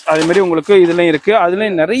 S. அதே மாதிரி உங்களுக்கு இதுலயும் இருக்கு.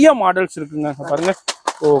 அதுலயும் நிறைய மாடல்ஸ் இருக்குங்க. பாருங்க,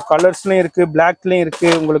 கலர்ஸ்லயும் இருக்கு, பிளாக்லயும் இருக்கு.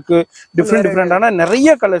 உங்களுக்கு டிஃப்ரெண்டான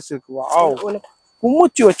நிறைய கலர்ஸ் இருக்கு. வாவ்,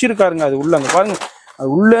 கும்முச்சி வச்சிருக்காருங்க அது உள்ள. பாருங்க,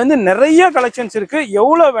 உள்ள இருந்து நிறைய கலெக்ஷன்ஸ் இருக்கு.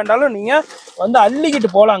 எவ்வளவு வேண்டாலும் நீங்க வந்து அள்ளிக்கிட்டு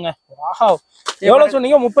போலாங்க. எவ்வளவு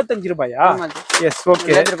சொன்னீங்க? 35 ரூபாயா? S,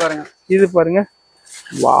 okay. பாருங்க, இது பாருங்க.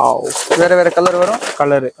 வாவ், வேற வேற கலர் வரும்.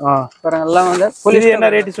 கலர் பாருங்க எல்லாம் வந்து. இது என்ன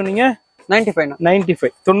ரேட் சொன்னீங்க?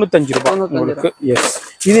 95. 95 ரூபாய் உங்களுக்கு. எஸ்.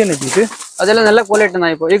 இது என்ன இது? அதெல்லாம் நல்ல குவாலிட்டி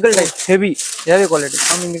தான். இப்போ ஈகிள் டைப் ஹெவி குவாலிட்டி.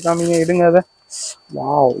 காமிங்க எடுங்க அத.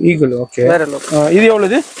 Wow, eagle. ஓகே. இது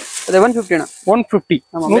எவ்வளவு? அது 150. 150.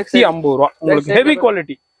 150 ரூபாய் உங்களுக்கு. Heavy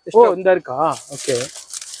quality. ஓ, இந்த இருக்கா? ஓகே.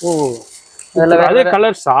 ஓ, அதே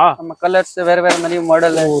கலர்ஸா? நம்ம கலர்ஸ் வேற வேற நிறைய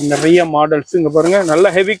மாடல். நிறைய மாடல்ஸ் இங்க பாருங்க. நல்ல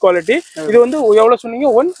ஹெவி குவாலிட்டி. இது வந்து எவ்வளவு சொன்னீங்க?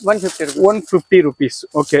 150 ரூபீஸ்.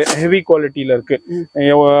 ஓகே, ஹெவி குவாலிட்டில இருக்கு.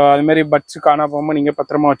 அது மாதிரி பட்ஸ் காணா போகாம நீங்க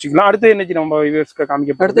பத்திரமா வச்சுக்கலாம். அடுத்து என்ன நம்ம வியூவர்ஸ்க்கு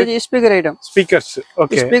காமிக்க போறோம்? அடுத்து speaker item. Speakers.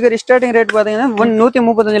 Okay. Speaker starting rate பாத்தீங்கன்னா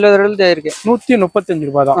 135 ரூபாயில இருக்கு. 135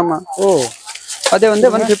 ரூபாய் தான். ஆமா. ஓ, அதே வந்து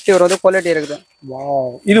 150 வரும். அது குவாலிட்டி இருக்குது.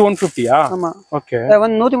 வாவ், இது 150யா? ஆமா. ஓகே.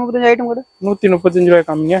 135 ஐட்டம் கூட 135 ரூபாய்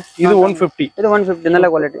காமிங்க. இது 150. இது 150 நல்ல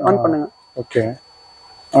குவாலிட்டி. ஆன் பண்ணுங்க. ஓகே,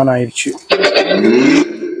 ஆன் ஆயிருச்சு.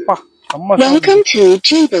 பா, அம்மா. Welcome to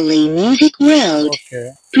Jubilee Music World. Okay.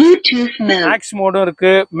 Bluetooth mode. Maths மோடும்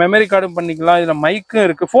இருக்கு, மெமரி கார்டும் பண்ணிக்கலாம். இதுல மைக்கும்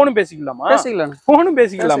இருக்கு. போனும் பேசிக்கலாமா? பேசிக்கலாம். போனும்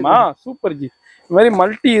பேசிக்கலாமா? Super G. இந்த மாதிரி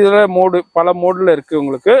மல்டி இதுல மோடு, பல மோடுல இருக்கு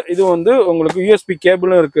உங்களுக்கு. இது வந்து உங்களுக்கு USB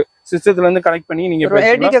கேபிளும் இருக்கு. சிஸ்டத்துல இருந்து கனெக்ட் பண்ணி நீங்க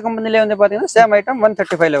ADK கம்பெனில வந்து பாத்தீங்கன்னா சேம் ஐட்டம்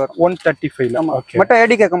 135 ல வரும். 135 ல. ஓகே. மொத்த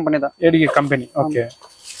ADK கம்பெனி தான். ADK company. ஓகே.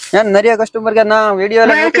 நான் நிறைய கஸ்டமருக்கு நான்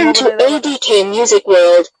வீடியோல ADK Music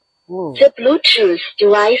World. The Bluetooth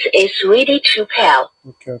device is ready to pair.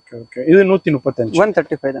 Okay. இது 135.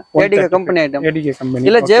 135 தான். ADK company item. ADK company.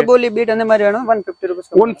 இல்ல ஜேபோலி பீட் அந்த மாதிரி வேணும் 150 ரூபாய்.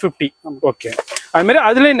 150. ஓகே. அது மாதிரி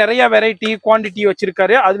அதுலயே நிறைய வெரைட்டி, குவாண்டிட்டி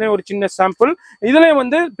வச்சிருக்காரு. அதுலயே ஒரு சின்ன சாம்பிள். இதுலயே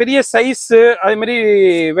வந்து பெரிய சைஸ், அது மாதிரி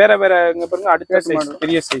வேற வேற இங்க பாருங்க. அடுத்த சைஸ்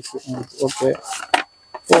பெரிய சைஸ். ஓகே.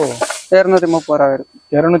 ஓ, 230 ரூபாய் இருக்கு.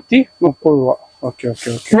 230 ரூபாய். Okay.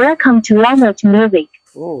 Welcome to Walnut Music.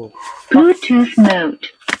 O, Bluetooth mode.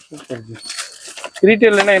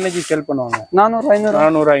 ரீட்டைல்னா என்ன ஜி சேல் பண்ணுவாங்க?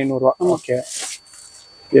 400 500 ஓகே.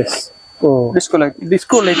 எஸ். ஓ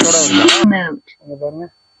டிஸ்கோ லைட்டோட வருது பாருங்க.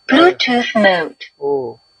 Bluetooth mode. ஓ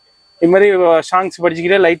இந்த மாதிரி சாங்ஸ்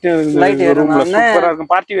படிச்சிக்கிட்டே லைட் ரூம்ல சூப்பரா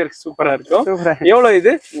இருக்கும். பார்ட்டி வேர் சூப்பரா இருக்கும். எவ்வளவு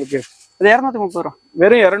இது? ஓகே இது 230 ரூபாய்.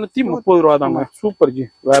 வெறும் 230 ரூபாய் தாங்க. சூப்பர் ஜி,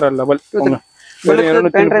 வேற level.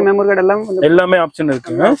 Pen drive memory card எல்லாமே ஆப்ஷன்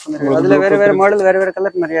இருக்குங்க. அதுல வேற மாடல் வேற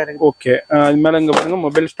கலர் நிறைய இருக்கு. ஓகே, அது மேல இங்க பாருங்க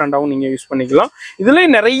மொபைல் ஸ்டாண்டாவும் நீங்க யூஸ் பண்ணிக்கலாம். இதுல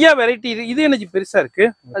நிறைய வெரைட்டி இருக்கு. இது என்ன பெருசா இருக்கு?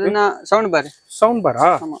 அதுனா சவுண்ட் பாரா?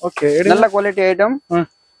 ஓகே, நல்ல quality item.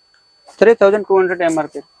 3200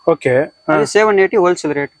 MRP. Okay, 780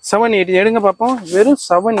 wholesale rate. 780 எடுங்க பாப்போம். வெறும்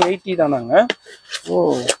 780 தானாங்க. ஓ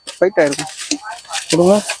ஃபைட்டா இருக்கு.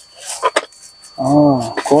 கொடுங்க.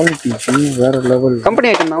 குவாலிட்டி வேற லெவல். கம்பெனி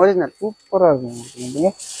ஐட்டம் தான், ஒரிஜினல். சூப்பரா இருக்கு.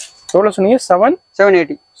 எவ்வளவு சொன்னீங்க?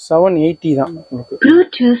 780 தான் உங்களுக்கு.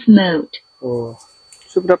 Bluetooth mode. ஓ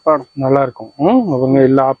சூப்பரா பாடும், நல்லா இருக்கும். அவங்க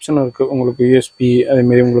எல்லா ஆப்ஷனும் இருக்கு உங்களுக்கு. USB அதே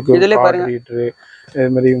மாதிரி உங்களுக்கு கார்ட் ரீடர் அதே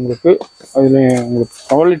மாதிரி உங்களுக்கு அதுல உங்களுக்கு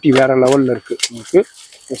குவாலிட்டி வேற லெவல்ல இருக்கு உங்களுக்கு.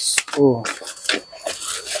 எஸ். ஓ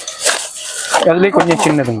அதுலயே கொஞ்சம்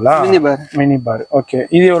சின்னதுங்களா? மினி பார். ஓகே,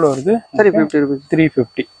 இது எவ்வளவு வருது?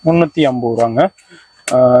 350 350 ரூபாங்க.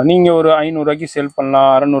 நீங்க ஒரு 500 ரூபாய்க்கு சேல் பண்ணலாம்,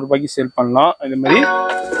 600 ரூபாய்க்கு சேல் பண்ணலாம். இது மாதிரி.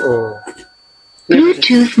 ஓ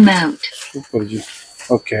Bluetooth mode. Super G.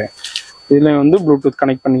 Okay, இதுல வந்து ப்ளூடூத்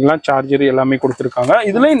கனெக்ட் பண்ணிக்கலாம். சார்ஜர் எல்லாமே கொடுத்துருக்காங்க.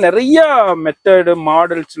 இதுல நிறைய மெத்தட்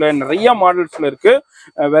மாடல்ஸ்ல நிறைய மாடல்ஸ்ல இருக்கு,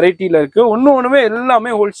 வெரைட்டில இருக்கு. ஒண்ணுமே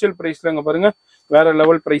எல்லாமே ஹோல்சேல் பிரைஸ்ல. இங்க பாருங்க வேற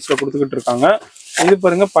லெவல் பிரைஸ்ல கொடுத்துக்கிட்டு இருக்காங்க. இது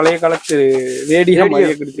பாருங்க பழைய காலத்து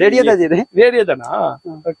ரேடியோ தானா?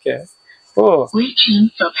 ஓகே. ஓ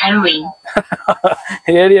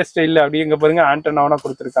ரேடியோ ஸ்டைல்ல அப்படியே இங்க பாருங்க ஆண்டனாவா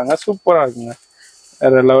கொடுத்துருக்காங்க. சூப்பரா இருக்குங்க,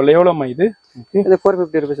 வேற லெவல். எவ்வளவுமா இது?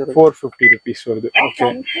 450 rupees. 450 rupees வருது. ஓகே.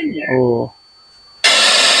 ஓ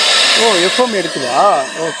FM எடுக்குதா?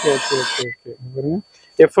 Okay okay okay okay. பாருங்க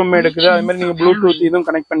எஃப்எம் எடுக்குது. அதே மாதிரி நீங்க ப்ளூடூத் இதுவும்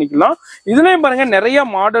கனெக்ட் பண்ணிக்கலாம். இதுலயும் பாருங்க நிறைய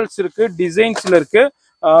மாடல்ஸ் இருக்கு, டிசைன்ஸ்ல இருக்கு.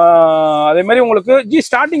 அதே மாதிரி உங்களுக்கு ஜி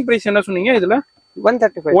ஸ்டார்டிங் பிரைஸ் என்ன சொன்னீங்க? இதுல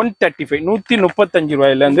 135 135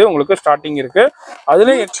 ரூபாயில இருந்து உங்களுக்கு ஸ்டார்டிங் இருக்கு. அதுல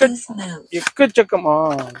எக்கச்சக்கமா.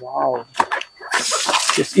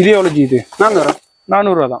 இது எவ்வளவு ஜி? இது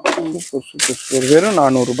 400 ரூபா தான். Super super super. வெறும்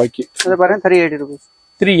 400 ரூபாய்க்கு. அது பாருங்க 380 rupees.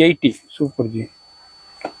 380. Super G.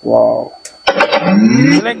 வாவ்.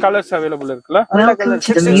 இதுல கலர்ஸ் அவேலபிள் இருக்குல? Welcome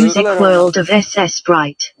to the music world of SS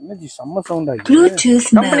Bright. என்னஜி செம்ம சவுண்ட் ஆயிடுச்சு. Bluetooth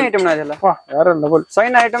கம்பெனி ஐட்டம் அதெல்லாம். வா வேற லெவல்.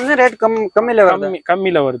 சைன் ஐட்டம்னே ரேட் கம்மில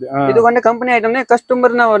வருது. இது வந்து கம்பெனி ஐட்டம்னே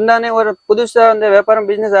கஸ்டமர்னா வந்தானே ஒரு புதுசா அந்த வியாபாரம்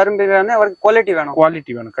பிசினஸ் ஆரம்பிக்கறானே அவருக்கு குவாலிட்டி வேணும்.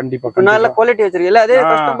 கண்டிப்பா நல்ல குவாலிட்டி வச்சிருக்கீங்க. அதே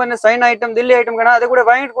கஸ்டமர்னே சைன் ஐட்டம் தில்லி ஐட்டம் கனா அது கூட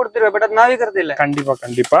வாங்கிட்டு கொடுத்துருவே. பட் அது நாவிக்கிறது இல்ல.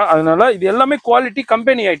 கண்டிப்பா. அதனால இது எல்லாமே குவாலிட்டி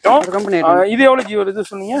கம்பெனி ஐட்டம். இது எவ்வளவு ஜி வருது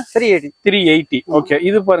சொன்னீங்க? 380. ஓகே,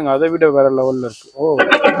 இது பாருங்க அதை விட வேற லெவல்ல இருக்கு. ஓ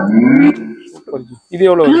இது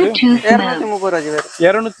எவ்வளவு வருது?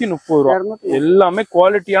 230 ரூபா. எல்லாமே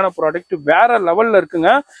குவாலிட்டியான ப்ராடக்ட் வேற லெவல்ல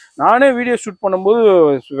இருக்குங்க. நானே வீடியோ ஷூட் பண்ணும்போது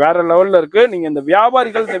வேற லெவல்ல இருக்கு. நீங்க இந்த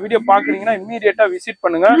வியாபாரிகள் இந்த வீடியோ பாக்குறீங்கன்னா இம்மீடியட்டா விசிட்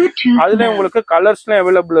பண்ணுங்க. அதுல உங்களுக்கு கலர்ஸ்லாம்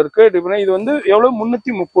அவைலபிள் இருக்கு. இது வந்து எவ்வளவு?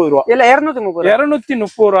 330 ரூபா. இல்ல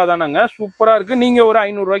 230 ரூபா தானங்க. சூப்பரா இருக்கு. நீங்க ஒரு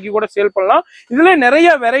 500 ரூபாய்க்கு கூட சேல் பண்ணலாம். இதுல நிறைய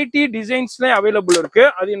வெரைட்டி டிசைன்ஸ்லாம் அவைலபிள் இருக்கு.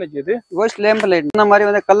 அது என்ன இது? Voice lamp light. இந்த மாதிரி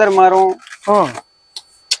வந்து கலர் மாறும்.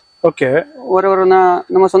 ஓகே, ஒரு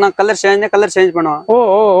நம்ம சொன்னா கலர் சேஞ்ச் பண்ணுவோம்.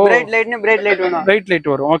 பிரைட் லைட் வேணும். பிரைட் லைட்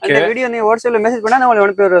வரும். ஓகே, அந்த வீடியோ நீங்க வாட்ஸ்அப்ல மெசேஜ் பண்ணா நான் உங்களுக்கு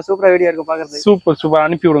அனுப்பி விடுறேன். சூப்பரா வீடியோ இருக்கு பாக்குறது. சூப்பர்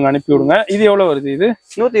அனுப்பி விடுங்க. இது எவ்வளவு வருது? இது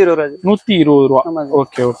 120 ரூபா.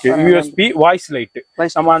 Okay USB voice light.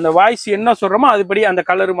 நம்ம அந்த வாய்ஸ் என்ன சொல்றோமோ அதுபடி அந்த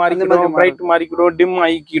கலர் மாறிக்கிறோம், பிரைட் மாறிக்கிறோம், டிம்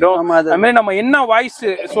ஆகிக்கிறோம். அது மாதிரி நம்ம என்ன வாய்ஸ்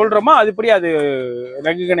சொல்றோமோ அதுபடி அது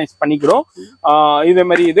ரெகக்னைஸ் பண்ணிக்கிறோம். இதே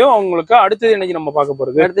மாதிரி இது உங்களுக்கு அடுத்தது என்ன நம்ம பார்க்க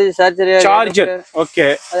போறது? அடுத்து சார்ஜர். ஓகே,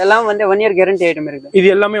 அதெல்லாம் வந்து 1 year guarantee ஐட்டம் இருக்கு. இது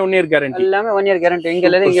எல்லாமே 1 year guarantee. எல்லாமே 1 year guarantee.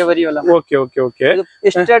 இங்கல இங்க வரியும் எல்லாம். ஓகே.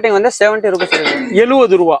 ஸ்டார்டிங் வந்து 70 rupees இருக்கு.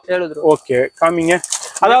 70 ரூபாய். ஓகே, காமிங்க.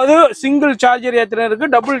 அதாவது சிங்கிள் சார்ஜர் ஏத்துற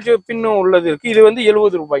இருக்கு, டபுள் பின் உள்ளது இருக்கு. இது வந்து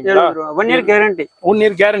 70 ரூபாய்ங்களா? 1 year guarantee. 1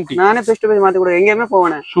 year guarantee. நானே ஃபர்ஸ்ட் பேஜ் மாத்தி கூட எங்கேயுமே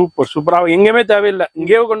போவேனே. சூப்பர். எங்கேயுமே தேவையில்லை.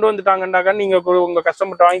 இங்கேயே கொண்டு வந்துட்டாங்கன்னாக்க நீங்க உங்க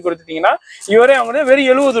கஸ்டமர்ட்ட வாங்கி கொடுத்துட்டீங்கன்னா இவரே அவங்க வெறும்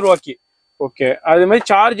 70 ரூபாய்க்கு. ஓகே, அது மாதிரி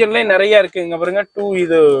சார்ஜர்ல நிறைய இருக்கு. இங்க பாருங்க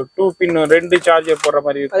 2 பின் 2 சார்ஜர் போடுற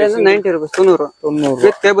மாதிரி இருக்கு. அது 90 ரூபாய். 90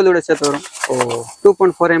 வித் கேபிளோட சேர்த்து வரும்.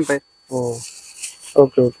 2.4 ampere.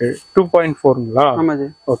 ஓகே 2.4ங்களா? ஆமா ஜி.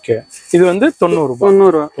 ஓகே, இது வந்து 90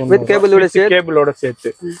 ரூபாய் வித் கேபிளோட சேர்த்து.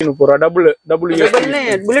 30 ரூபாய். டபுள்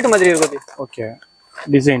புல்லட் மாதிரி இருக்கு. ஓகே,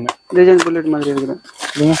 டிசைன் புல்லட் மாதிரி இருக்கு.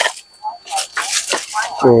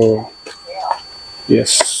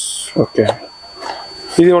 எஸ். ஓகே,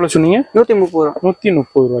 இது எவ்வளவு சொன்னீங்க? 130 ரூபாய்.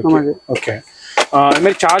 130 ரூபாய். ஓகே, அது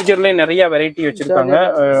மாதிரி சார்ஜர்லயே நிறைய வெரைட்டி வச்சிருக்காங்க.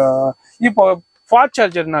 இப்போ ஃபாஸ்ட்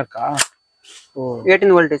சார்ஜர்னா இருக்கா?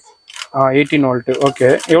 18 வோல்டேஜ். 18 வோல்ட். ஓகே.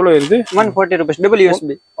 எவ்வளவு இருக்கு? 140 rupees double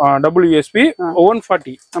USB. Double USB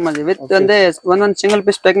 140. ஆமா ஜி. வித் வந்து one single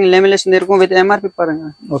piece packing lamination இருக்கும். வித் MRP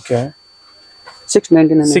பாருங்க. ஓகே.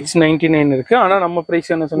 699 இருக்கு. ஆனா நம்ம பிரைஸ்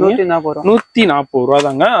என்ன சொன்னீங்க? 140 ரூபா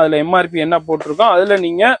தாங்க. அதுல MRP என்ன போட்டிருக்கோம், அதுல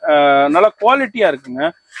நீங்க நல்ல குவாலிட்டியா இருக்குங்க.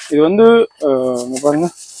 இது வந்து பாருங்க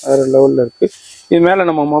வேற லெவல்ல இருக்கு. இது மேல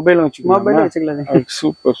நம்ம மொபைல் வச்சுக்கலாம்.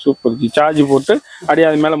 Super G. சார்ஜ் போட்டு அப்படியே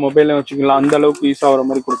அது மேல மொபைல வச்சுக்கலாம். அந்த அளவுக்கு யூஸ் ஆகுற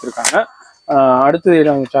மாதிரி கொடுத்துருக்காங்க. அடுத்தது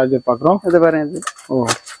நாங்க சார்ஜர் பாக்குறோம். இது பாருங்க.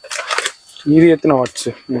 இது எத்தனை வாட்ஸ்?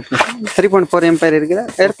 3.4 ampere இருக்குல.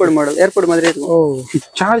 Airport model. ஏர்போர்ட் மாதிரி இருக்கும்.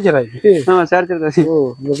 சார்ஜரா இது? சார்ஜர் தான்.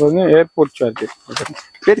 இங்க பாருங்க ஏர்போர்ட் சார்ஜர்.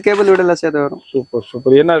 வித் கேபிள் விடல சேர்த்து வரும்.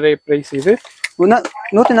 சூப்பர். என்ன பிரைஸ் இது?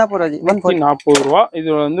 140 ரூபாய். 140 ரூபா. இது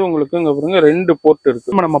வந்து உங்களுக்கு இங்க பாருங்க 2 போர்ட்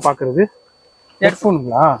இருக்கு. நம்ம பாக்குறது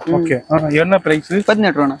ஹெட்போனுங்களா? ஓகே. என்ன பிரைஸ்?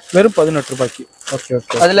 18 ரூபா. வெறும் 18 ரூபாய்க்கு. ஓகே.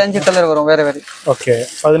 அதுல 5 கலர் வரும் வேற. ஓகே.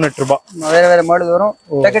 18 ரூபாய். வேற மாடல் வரும்.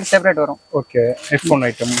 பேக்கெட் செப்பரேட் வரும். ஓகே. ஹெட்போன்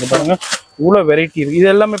ஐட்டம் பாருங்க இவ்வளவு வெரைட்டி இருக்கு. இது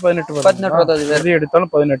எல்லாமே 18 ரூபாய். எது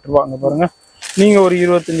எடுத்தாலும் 18 ரூபாய். அங்க பாருங்க நீங்க ஒரு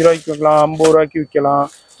 25 ரூபாய்க்கு விற்கலாம், 50 ரூபாய்க்கு விற்கலாம்,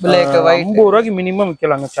 50 ரூபாய்க்கு மினிமம்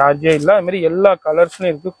விற்கலாங்க. சார்ஜே இல்ல. அது மாதிரி எல்லா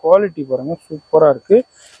கலர்ஸ்லயும் இருக்கு. குவாலிட்டி பாருங்க சூப்பரா இருக்கு.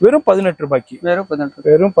 வெறும் 18 ரூபாய்க்கு. வெறும்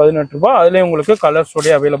 18 ரூபாய். அதுலயே உங்களுக்கு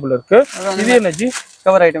கலர்ஸோட அவைலபிள் இருக்கு. இது என்னஜி?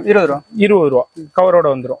 கவர் ஐட்டம் 20 ரூபா. 20 ரூபா கவரோட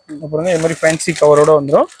வந்துரும். பாருங்க இது மாதிரி ஃபேன்சி கவரோட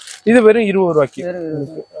வந்துரும். இது வெறும் 20 ரூபாய்க்கு.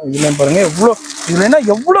 இதுல பாருங்க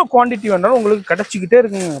எவ்வளவு குவாண்டிட்டி வேணாலும் உங்களுக்கு கிடைச்சிக்கிட்டே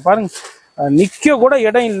இருக்குங்க. பாருங்க நிக்க கூட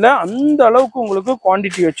இடம் இல்ல. அந்த அளவுக்கு உங்களுக்கு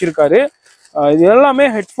குவாண்டிட்டி வச்சிருக்காரு. இது எல்லாமே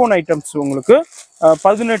ஹெட்போன் ஐட்டம்ஸ் உங்களுக்கு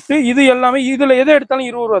 18. இது எல்லாமே இதுல எதை எடுத்தாலும்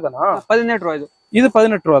 20 ரூபா தானா? 18 ரூபா. இது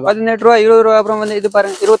 18 ரூபா. 18 ரூபா, 20 ரூபா. அப்புறம் வந்து இது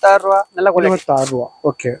பாருங்க 26 ரூபா. நல்ல குவாலிட்டி. 26 ரூபா.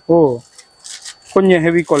 ஓகே. கொஞ்சம்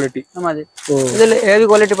ஹெவி குவாலிட்டி. ஆமா ஜி. இதுல ஹெவி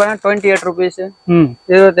குவாலிட்டி பாருங்க 28 rupees.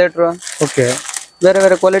 28 ரூபா. ஓகே.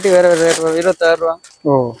 வேற குவாலிட்டி வேற ரேட். 26 ரூபா.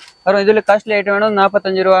 அப்புறம் இதுல காஸ்ட்லி ஐட்டம் வேணும்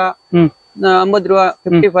 45 ரூபா, 50 ரூபா,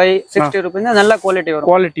 55, 60 rupees. நல்ல குவாலிட்டி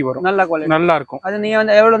வரும். நல்ல குவாலிட்டி நல்லா இருக்கும். அது நீங்க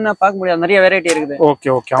வந்து எவ்வளவுன்னா பார்க்க முடியாது. நிறைய வெரைட்டி இருக்குது.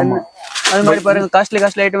 ஓகே. ஆமா. அது மாதிரி பாருங்க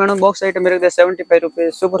காஸ்ட்லி ஐட்டம் வேணும். பாக்ஸ் ஐட்டம் இருக்குது 75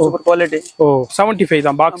 rupees. Super quality. 75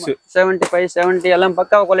 தான் பாக்ஸ். 75, 70 எல்லாம்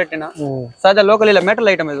பக்காவா குவாலிட்டினா. சாதா லோக்கல் இல்ல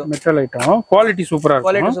மெட்டல் ஐட்டம். இது மெட்டல் ஐட்டம். குவாலிட்டி சூப்பரா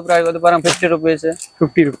இருக்கு. இது பாருங்க 50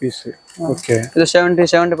 rupees. ஓகே. இது 70,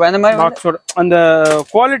 75 அந்த மாதிரி பாக்ஸோட அந்த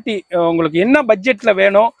குவாலிட்டி உங்களுக்கு என்ன பட்ஜெட்ல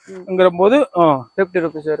வேணும்ங்கறபோது 50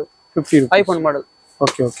 rupees வரும். 50 rupees. IPhone model.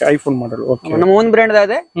 Okay. IPhone model. Okay. நம்ம ஓன் பிராண்ட் தான்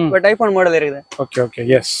அது. பட் ஐபோன் மாடல் இருக்குது. ஓகே.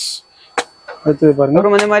 எஸ். அடுத்து பாருங்க.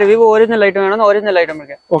 அப்புறம் இந்த மாதிரி விவோ ஒரிஜினல் ஐட்டம் வேணும்னா ஒரிஜினல் ஐட்டம்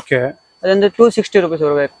இருக்கு. ஓகே. அது வந்து 260 rupees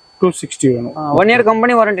வரும். 260 வேணும். 1 year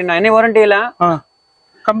கம்பெனி வாரண்டி. நான் என்ன வாரண்டி இல்ல.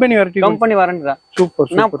 கம்பெனி வாரண்டி தான்.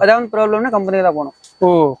 சூப்பர். அதாவது ப்ராப்ளம்னா கம்பெனிக்கு தான் போணும்.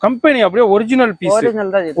 கம்பெனி அப்படியே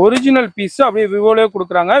ஒரிஜினல் பீஸ் அப்படியே விவோலயே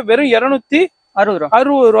கொடுக்குறாங்க. வெறும் 260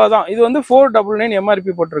 ரூபா தான். இது வந்து 499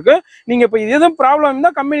 MRP போட்டிருக்கு. நீங்க இப்ப இது எதுவும் ப்ராப்ளம்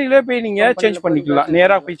இருந்தா கம்பெனிலே போய் நீங்க சேஞ்ச் பண்ணிக்கலாம்.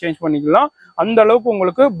 நேரா போய் சேஞ்ச் பண்ணிக்கலாம். அந்த அளவுக்கு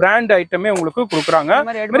உங்களுக்கு பிராண்ட் ஐட்டமே உங்களுக்கு கொடுக்குறாங்க.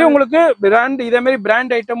 உங்களுக்கு இதே மாதிரி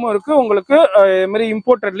பிராண்ட் ஐட்டமும் இருக்கு. உங்களுக்கு மாதிரி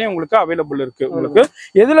இம்போர்ட்டட்லயும் உங்களுக்கு அவைலபிள் இருக்கு. உங்களுக்கு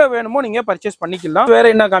எதுல வேணுமோ நீங்க பர்ச்சேஸ் பண்ணிக்கலாம். வேற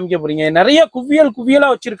என்ன காமிக்க போறீங்க? நிறைய குவியலா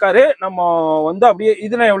வச்சிருக்காரு. நம்ம வந்து அப்படியே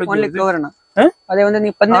இதுல எவ்வளவு அதே வந்து நீ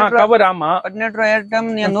 18 கவர். ஆமா 18 ரூபாய் ஐட்டம்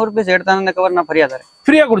நீ 100 பீஸ் எடுத்தாங்க அந்த கவர் நான்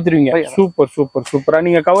ஃப்ரீயா கொடுத்துருவீங்க. சூப்பரா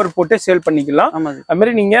நீங்க கவர் போட்டு சேல் பண்ணிக்கலாம். அது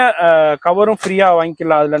மாதிரி நீங்க கவரும் ஃப்ரீயா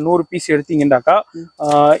வாங்கிக்கலாம். அதுல 100 பீஸ் எடுத்தீங்கன்னாக்கா.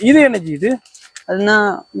 இது என்னஜி? இது அதுனா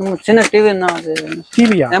சின்ன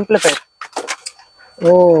டிவியா? ஆம்பிளிஃபையர்.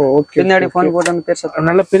 ஓகே. பின்னாடி ஃபோன் போட்டோன்னு பெருசா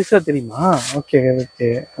நல்ல பெருசா தெரியுமா? ஓகே.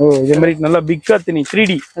 இதே மாதிரி நல்லா பிக்கா தெரியும்.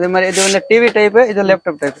 3D அதே மாதிரி. இது வந்து டிவி டைப், இது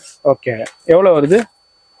லேப்டாப் டைப். ஓகே. எவ்வளவு வருது?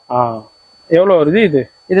 எவ்வளவு வருது இது?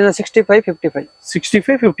 இது 65,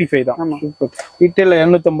 55 தான். சூப்பர். ரீட்டைல்ல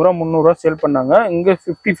 250 ரூபா 300 ரூபா சேல் பண்ணாங்க. இங்க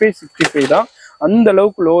 55, 65 தான். அந்த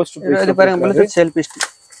அளவுக்கு லோவஸ்ட் பிரைஸ். இது பாருங்க Bluetooth selfie stick.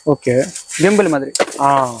 Okay. Gimbal மாதிரி.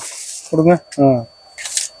 கொடுங்க.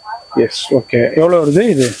 எஸ். ஓகே. எவ்வளவு வருது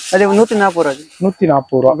இது? அது 140 ரூபாய்.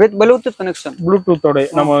 140 ரூபாய் வித் Bluetooth கனெக்ஷன். ப்ளூடூத்தோட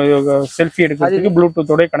நம்ம செல்ஃபி எடுக்கிறதுக்கு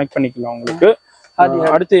ப்ளூடூத்தோட கனெக்ட் பண்ணிக்கலாம் உங்களுக்கு.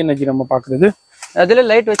 அடுத்து என்னஜி நம்ம பாக்குறது? அதுல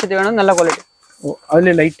லைட் வச்சிட்டு வேணும். நல்ல குவாலிட்டி.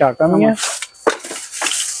 அதுல லைட் ஆகாமீங்க.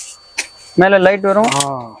 மேல லைட் வரும்.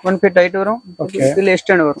 1 feet ஹைட் வரும். இதுல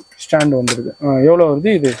ஸ்டாண்ட் வரும். ஸ்டாண்ட் வந்துருது. எவ்வளவு வருது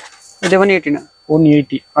இது? இது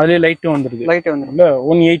 180. அதுல லைட் வந்துருது.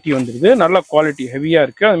 180 வந்துருது. நல்ல குவாலிட்டி ஹெவியா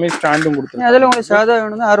இருக்கு. அது மாதிரி ஸ்டாண்டும் கொடுத்துருக்கு. அதுல உங்களுக்கு சாதா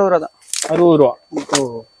வேணும்னா 60 ரூபாய் தான். 60 ரூபாய்.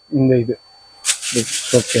 இந்த இது.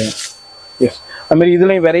 ஓகே. எஸ். அது மாதிரி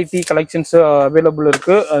இதுலயும் வெரைட்டி கலெக்ஷன்ஸ் அவைலபிள்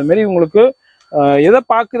இருக்கு. அது மாதிரி உங்களுக்கு எதை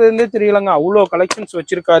பாக்குறதுலே தெரியலங்க. அவ்வளோ கலெக்ஷன்ஸ்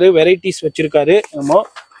வச்சிருக்காரு. வெரைட்டிஸ் வச்சிருக்காரு. நம்ம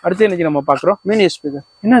அடுத்து என்ன நம்ம பாக்குறோம்? Mini speaker.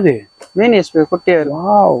 என்னது? மினி ஸ்பீக்கர் குட்டியா இருக்கு.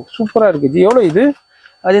 வாவ் சூப்பரா இருக்கு ஜி. எவ்வளவு இது?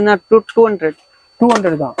 அது நான்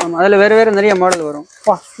 200 தான். ஆமா, அதுல வேற நிறைய மாடல் வரும்.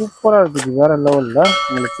 பா சூப்பரா இருக்கு ஜி. வேற லெவல்ல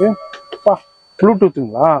உங்களுக்கு. பா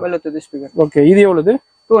ப்ளூடூத்ங்களா? Bluetooth speaker. ஓகே, இது எவ்வளவு?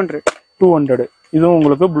 200. இதுவும்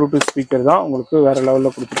உங்களுக்கு ப்ளூடூத் ஸ்பீக்கர் தான். உங்களுக்கு வேற லெவல்ல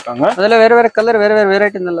கொடுத்துருக்காங்க. அதுல வேற கலர் வேற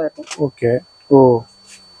வெரைட்டி நல்லா இருக்கும். ஓகே. ஓ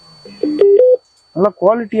நல்ல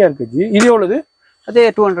குவாலிட்டியா இருக்கு ஜி. இது எவ்வளவு? அதே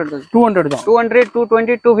 200 தான். 200,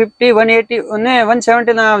 220, 250, 180,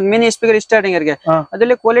 170 நான் மினி ஸ்பீக்கர் ஸ்டார்டிங் இருக்கு.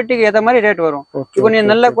 அதுல குவாலிட்டிக்கு ஏத்த மாதிரி ரேட் வரும். இப்போ நீ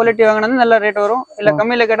நல்ல குவாலிட்டி வாங்கினா நல்ல ரேட் வரும். இல்ல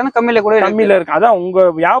கம்மியில கேட்டா கம்மியில கூட இருக்கு. அதான் உங்க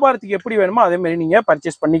வியாபாரத்துக்கு எப்படி வேணுமோ அதே மாதிரி நீங்க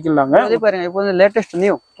பர்ச்சேஸ் பண்ணிக்கலாங்க. அதே பாருங்க, இப்போ வந்து லேட்டஸ்ட்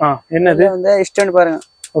நியூ. என்னது? இந்த ஸ்டாண்ட் பாருங்க.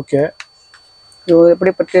 ஓகே.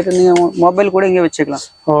 எப்படி பர்ச்சேஸ் நீங்க மொபைல் கூட இங்க வச்சுக்கலாம்.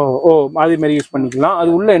 ஓ அதே மாதிரி யூஸ் பண்ணிக்கலாம். அது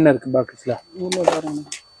உள்ள என்ன இருக்கு பாக்ஸ்ல? உள்ள பாருங்க.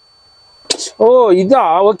 ஓ இதா?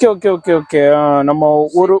 Okay okay okay okay. நம்ம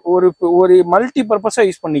ஒரு ஒரு ஒரு மல்டி பர்பஸா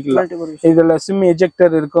யூஸ் பண்ணிக்கலாம். இதுல சிம்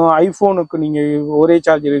எஜெக்டர் இருக்கும். ஐபோனுக்கு நீங்க ஒரே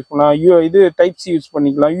சார்ஜர் யூஸ் பண்ணலாம். இது டைப் சி யூஸ்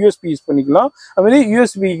பண்ணிக்கலாம், யூஎஸ்பி யூஸ் பண்ணிக்கலாம். அது மாதிரி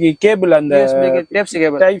யூஎஸ்பி கேபிள் அந்த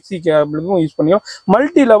டைப் சி கேபிளுக்கும் யூஸ் பண்ணிக்கலாம்.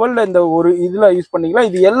 மல்டி லெவல்ல இந்த ஒரு இதுல யூஸ் பண்ணிக்கலாம்.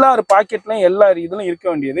 இது எல்லார் பாக்கெட்லயும் எல்லா இதுலயும் இருக்க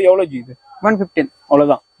வேண்டியது. எவ்வளவு இது? 115.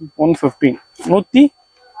 அவ்வளவுதான். 115.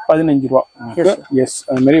 115 ரூபா. எஸ்,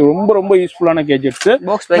 அது மாதிரி ரொம்ப ரொம்ப யூஸ்ஃபுல்லான கேஜெட்ஸ்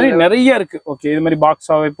நிறைய இருக்கு. ஓகே, இது மாதிரி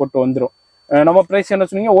பாக்ஸாவே போட்டு வந்துடும். நம்ம பிரைஸ் என்ன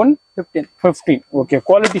சொன்னீங்க? 115. ஓகே,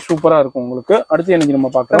 குவாலிட்டி சூப்பரா இருக்கும் உங்களுக்கு. அடுத்து எனக்கு நம்ம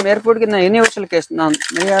பார்க்கலாம். ஏர்போர்ட்க்கு நான் யுனிவர்சல் கேஸ் நான்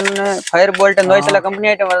நிறைய ஃபயர் போல்ட் நாய்ஸ் எல்லாம் கம்பெனி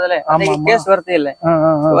ஐட்டம் வரதுல அதுக்கு கேஸ் வரதே இல்ல.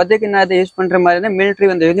 அதுக்கு நான் அதை யூஸ் பண்ற மாதிரி தான் மிலிட்டரி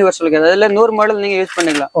வந்து யுனிவர்சல் கேஸ். அதுல 100 மாடல் நீங்க யூஸ்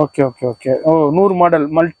பண்ணிக்கலாம். Okay okay okay. ஓ 100 மாடல்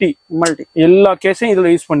மல்டி எல்லா கேஸையும்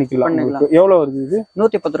இதுல யூஸ் பண்ணிக்கலாம். எவ்வளவு வருது இது?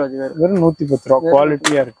 110 ரூபாய். வெறும் 110 ரூபாய்.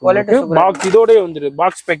 குவாலிட்டியா இருக்கு. பாக்ஸ் இதோடயே வந்துருது.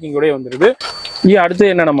 பாக்ஸ் பேக்கிங்கோடயே வந்துருது. அடுத்து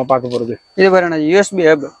என்ன நம்ம பார்க்க போறது? இது பாருங்க, USB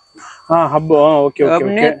hub. Hub. Okay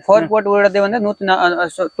okay. 4 board உள்ளது வந்து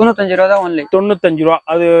 195 ரூபாய் தான் only. 95 ரூபாய்.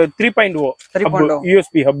 அது 3.0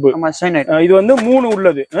 யூஎஸ்பி ஹப். ஆமா, சைனைட். இது வந்து 3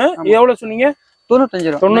 உள்ளது. எவ்வளவு சொன்னீங்க?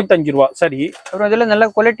 95 ரூபாய். சரி. அப்புறம் இதுல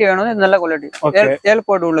நல்ல குவாலிட்டி வேணும். நல்ல குவாலிட்டி. 7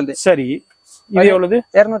 போர்ட் உள்ளது. சரி. இது எவ்வளவு?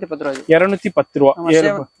 210 ரூபாய். 210 ரூபாய்.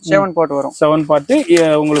 7 போர்ட் வரும். 7 பார்ட்.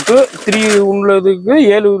 உங்களுக்கு 3 உள்ளதுக்கு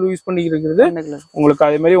 7 யூஸ் பண்ணிக்கிறது உங்களுக்கு.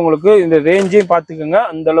 அதே மாதிரி உங்களுக்கு இந்த ரேஞ்சையும் பாத்துக்கோங்க.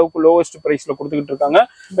 அந்த அளவுக்கு லோவஸ்ட் பிரைஸ்ல கொடுத்துக்கிட்டு இருக்காங்க.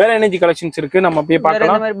 வேற எனர்ஜி கலெக்ஷன்ஸ் இருக்கு, நம்ம அப்படியே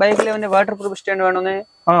பார்க்கலாம். இந்த மாதிரி பைக்ல வந்து வாட்டர் ப்ரூஃப் ஸ்டாண்ட் வேணும்னு.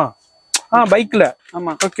 பைக்ல.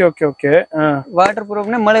 ஆமா. Okay okay okay. வாட்டர்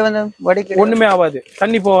ப்ரூஃப்னா மழை வந்து வடிக்க ஒண்ணுமே ஆகாது,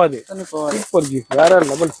 தண்ணி போகாது. சூப்பர் ஜி, வேற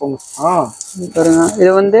லெவல் போங்க. பாருங்க,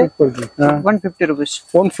 இது வந்து 150 ரூபீஸ்.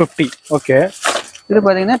 150. ஓகே. இது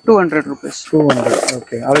பாத்தீங்கன்னா 200 ரூபீஸ். 200.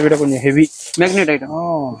 ஓகே, அதை விட கொஞ்சம் ஹெவி மேக்னெட் ஐட்டம்.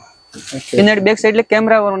 பின்னாடி பேக் சைடுல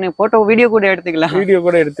கேமரா வரும். நீ போட்டோ வீடியோ கூட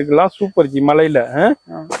எடுத்துக்கலாம். Super G. மலையில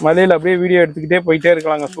அப்படியே வீடியோ எடுத்துக்கிட்டே போயிட்டே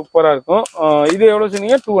இருக்கலாங்க. சூப்பரா இருக்கும். இது எவ்வளவு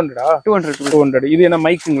சொன்னீங்க? 200. இது என்ன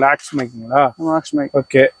மைக்குங்களா? ஆக்ஸ் மைக்குங்களா? Aux mic.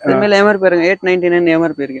 ஓகே. இதுல எம்ஆர்பி பாருங்க, 899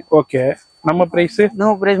 எம்ஆர்பி இருக்கு. ஓகே. நம்ம பிரைஸ்?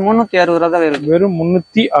 நம்ம பிரைஸ் 360 ரூபாய் தான் இருக்கு. வெறும்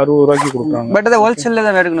 360 ரூபாய்க்கு கொடுக்குறாங்க. பட் அது ஹோல்சேல்ல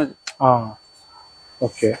தான் எடுக்கணும்.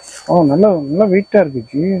 ஓகே. நல்லா வெயிட்டா இருக்கு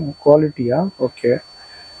ஜி. குவாலிட்டியா? ஓகே.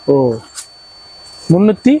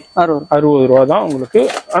 360 ரூபா தான் உங்களுக்கு.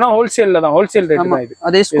 ஆனா ஹோல்சேல்ல தான், ஹோல்சேல் ரேட் தான் இது.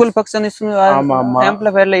 அது ஸ்கூல் ஃபங்க்ஷன்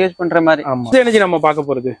ஆம்பிளிஃபயர்ல யூஸ் பண்ற மாதிரி. இது என்ன நம்ம பார்க்க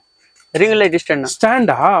போறது? Ring light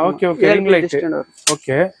ஸ்டாண்டா? Okay okay. Ring light.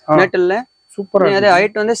 Okay. மெட்டல்ல சூப்பரா. அது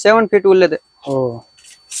ஹைட் வந்து 7 feet உள்ளது.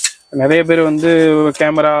 நிறைய பேர் வந்து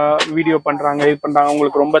கேமரா வீடியோ பண்றாங்க, இது பண்றாங்க,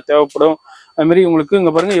 உங்களுக்கு ரொம்ப தேவைப்படும். அது மாதிரி உங்களுக்கு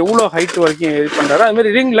இங்க பாருங்க எவ்வளவு ஹைட் வரைக்கும் இது பண்றாரு. அது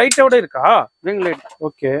மாதிரி ரிங் லைட்டோட இருக்கா? Ring light.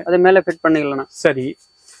 ஓகே. அது மேல ஃபிட் பண்ணிக்கலாம். சரி.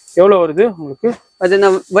 எவ்வளவு வருது உங்களுக்கு? அது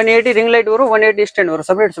 180 ரிங் லைட் வரும், 180 ஸ்டாண்ட் வரும்.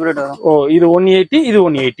 செப்பரேட் வரும். இது 180, இது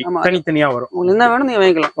 180 தனித்தனியா வரும். உங்களுக்கு என்ன வேணும் நீங்க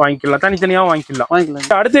வாங்கிக்கலாம். தனித்தனியா வாங்கிக்கலாம்.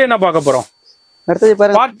 அடுத்து என்ன பார்க்க போறோம்? அடுத்து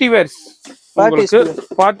பாருங்க, பார்ட்டி வேர்ஸ்.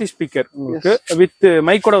 பார்ட்டி ஸ்பீக்கர் உங்களுக்கு வித்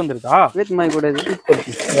மைக் கூட வந்துருதா? வித் மைக் கூட.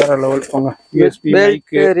 வேற லெவல் போங்க. யூஎஸ்பி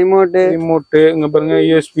மைக், ரிமோட் இங்க பாருங்க.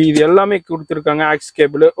 யூஎஸ்பி இது எல்லாமே கொடுத்திருக்காங்க. Aux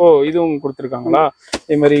cable. இதுவும் கொடுத்திருக்காங்களா?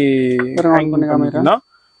 இதே மாதிரி ஹேங் பண்ணி காமிக்கலாம்.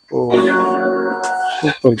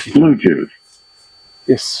 Super G. Bluetooth.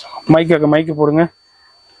 S. Mic போடுங்க.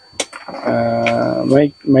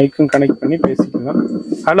 மைக்கும் கனெக்ட் பண்ணி பேசிக்கலாம்.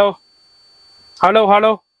 ஹலோ.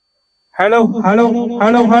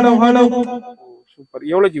 சூப்பர்.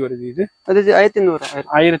 எவ்வளவு ஜி வருது இது? அது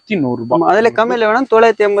 1100 ரூபாய். அதுல கம்மியில வேணும்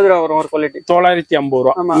 950 ரூபாய் வரும். ஒரு குவாலிட்டி 950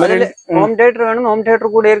 ரூபாய். ஆமா. அதுல ஹோம் தியேட்டர் வேணும். ஹோம்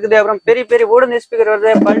தியேட்டர் கூட இருக்குது. அப்புறம் பெரிய வுடன் ஸ்பீக்கர்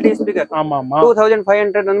வருது, குவாலிட்டி ஸ்பீக்கர். ஆமா ஆமா.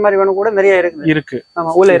 2500 அந்த மாதிரி வேணும் கூட நிறைய இருக்கு.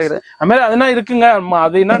 ஆமா, உள்ள இருக்குது. அது மாதிரி அதெல்லாம் இருக்குங்க.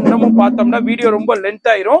 அது என்ன இன்னமும் பார்த்தோம்னா வீடியோ ரொம்ப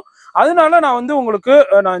லென்த் ஆயிரும். அதனால நான் வந்து உங்களுக்கு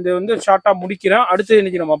இது வந்து ஷார்ட்டா முடிக்கிறேன். அடுத்து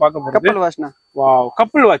இன்னைக்கு நம்ம பார்க்க போறது கப்பல் வாட்ச்னா. வாவ்,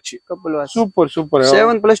 கப்பல் வாட்ச். சூப்பர்.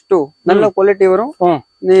 7+2 நல்ல குவாலிட்டி வரும்.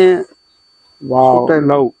 நீ வாவ்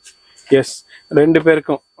லவ் எஸ் ரெண்டு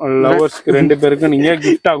பேருக்கும் லவர்ஸ்க்கு ரெண்டு பேருக்கும் நீங்க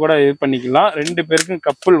கிஃப்டா கூட இது பண்ணிக்கலாம். ரெண்டு பேருக்கும்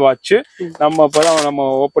கப்புள் வாட்ச். நம்ம இப்பதான் நம்ம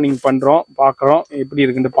ஓபனிங் பண்றோம், பாக்குறோம் எப்படி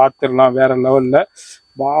இருக்குன்னு பாத்துடலாம். வேற லெவல்ல.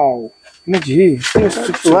 வாவ் என்ன ஜி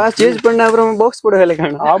வாட்ச் சேஞ்ச் பண்ண அப்புறம் பாக்ஸ் கூட வேலை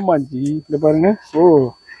காணோம். ஆமா ஜி இங்க பாருங்க. ஓ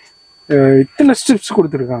இத்தனை ஸ்ட்ரிப்ஸ்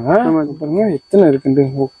கொடுத்துருக்காங்க பாருங்க எத்தனை இருக்குண்டு.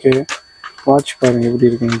 ஓகே வாட்ச் பாருங்க எப்படி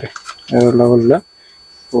இருக்குன்ட்டு வேற லெவல்ல.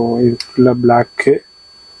 ஓ இது ஃபுல்லா black.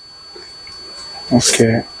 Okay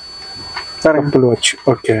couple watch.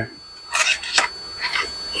 Okay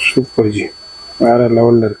super G வேற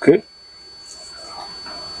லெவல்ல இருக்கு.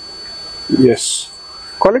 எஸ்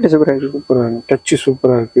குவாலிட்டி சூப்பரா இருக்கு. சூப்பரா இருக்கு. டச்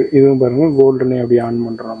சூப்பரா இருக்கு. இதுவும் பாருங்க கோல்டுனே அப்படியே ஆன்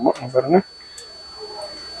பண்றோம் பாருங்க.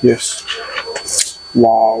 எஸ்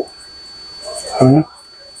வாவ்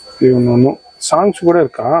இன்னொன்னு சாங்ஸ் கூட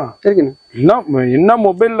இருக்கா இருக்குண்ணா. என்ன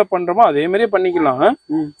மொபைல்ல பண்றோமோ அதே மாதிரியே பண்ணிக்கலாம்.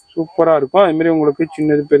 சூப்பரா இருக்கும். அதே மாதிரி உங்களுக்கு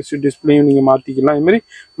சின்னது பெருசு டிஸ்பிளேயும் நீங்க மாத்திக்கலாம். அதே மாதிரி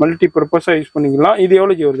மல்டி பர்பஸா யூஸ் பண்ணிக்கலாம். இது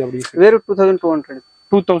எவ்வளவு வருது அப்படி? வேறு 2200.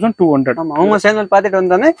 2200. ஆமா அவங்க சேனல் பார்த்துட்டு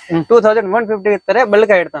வந்தானே 2150 தர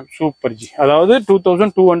பல்கா எடுத்தாங்க. Super G. அதாவது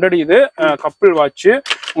 2200 இது கப்புள் வாட்ச்.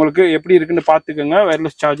 உங்களுக்கு எப்படி இருக்குன்னு பாத்துக்கோங்க.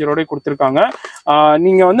 வயர்லெஸ் சார்ஜரோட கொடுத்துருக்காங்க.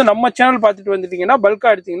 நீங்க வந்து நம்ம சேனல் பார்த்துட்டு வந்துட்டீங்கன்னா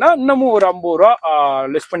பல்கா எடுத்தீங்கன்னா இன்னமும் ஒரு 50 ரூபா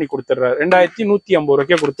லெஸ் பண்ணி கொடுத்துறாரு. 2150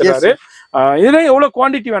 ரூபாய்க்கே கொடுத்துறாரு. இதுல எவ்வளவு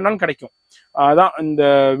குவான்டிட்டி வேணாலும் கிடைக்கும். அதான் இந்த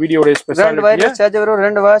வீடியோட ஸ்பெஷல். வயர்லெஸ் சார்ஜர் வரும்,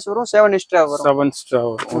 2 வாட்ச் வரும், 7 எக்ஸ்ட்ரா வரும். 7 எக்ஸ்ட்ரா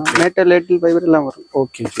வரும். மெட்டல் லேட்டில் ஃபைபர் எல்லாம் வரும்.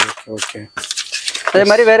 Okay G okay okay. அதே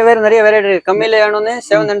மாதிரி வேற நிறைய வெரைட்டி இருக்கு. கம்மியில வேணும்னு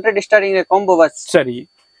 700 ஸ்டார்டிங் காம்போ வாட்ச். சரி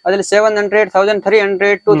அதுல 700, 1300,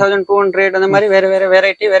 2200 அந்த மாதிரி வேற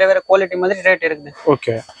வெரைட்டி வேற குவாலிட்டி மாதிரி ரேட் இருக்குது.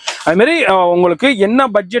 ஓகே அது மாதிரி உங்களுக்கு என்ன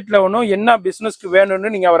பட்ஜெட்ல வேணும் என்ன பிசினஸ்க்கு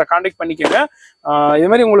வேணும்னு நீங்க அவரை கான்டாக்ட் பண்ணிக்கோங்க. இது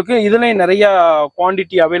மாதிரி உங்களுக்கு இதுலயும் நிறைய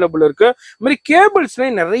குவான்டிட்டி அவைலபிள் இருக்கு. அது மாதிரி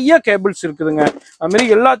கேபிள்ஸ்லயும் நிறைய கேபிள்ஸ் இருக்குதுங்க. அது மாதிரி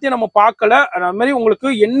எல்லாத்தையும் நம்ம பார்க்கல. அது மாதிரி உங்களுக்கு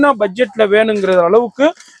என்ன பட்ஜெட்ல வேணுங்கிற அளவுக்கு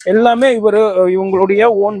எல்லாமே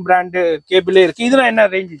இவங்களுடைய ஓன் பிராண்டு கேபிளே இருக்கு. இதுல என்ன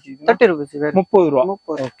ரேஞ்ச்? 30 ரூபாய். 30 ரூபா.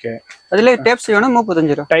 ஓகே அதுல டைப் சி வேணும்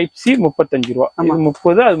 35 ரூபா. டைப் சி 35 ரூபா.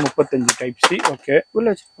 30 அது 35 டைப் சி. ஓகே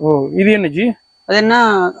ஓ இது என்ன ஜி? அது என்ன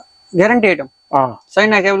கேரண்டி ஐட்டம்.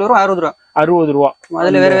 சைனா கேபிள் வரும் 60 ரூபா. 60 ரூபா.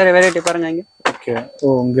 அதுல வேற வெரைட்டி பாருங்க இங்க. ஓகே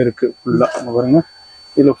ஓ இங்க இருக்கு ஃபுல்லா பாருங்க.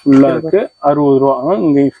 இதுல ஃபுல்லா இருக்கு 60 ரூபா.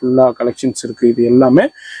 இங்கேயும் ஃபுல்லா கலெக்ஷன்ஸ் இருக்கு. இது எல்லாமே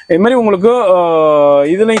இது மாதிரி உங்களுக்கு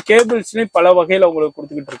இதுலயும் கேபிள்ஸ்லயும் பல வகையில உங்களுக்கு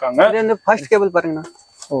கொடுத்துக்கிட்டு இருக்காங்க. இது வந்து ஃபாஸ்ட் கேபிள் பாருங்கண்ணா.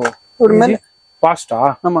 ஓ ஒரு மேல ஃபாஸ்டா?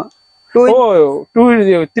 ஆமா.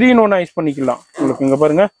 3-in-1 யூஸ் பண்ணிக்கலாம். உங்களுக்கு இங்க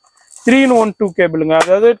பாருங்க 3-in-1 கேபிளுங்க.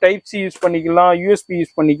 அதாவது டைப் சி யூஸ் பண்ணிக்கலாம், யூஎஸ்பி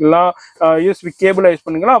யூஸ் பண்ணிக்கலாம், யூஎஸ்பி கேபிளா யூஸ்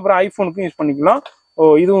பண்ணிக்கலாம், அப்புறம் ஐபோனுக்கும் யூஸ் பண்ணிக்கலாம். ஓ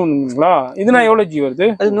இதுங்களா? இதுனா எவ்வளவு ஜி வருது?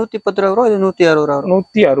 அது 110 ரூபா வரும். இது 160 ரூபா வரும்.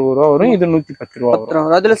 160 ரூபா வரும். இது 110 ரூபா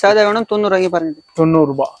வரும். அதுல சாதா வேணும் 90 ரூபாய்க்கு பாருங்க. 90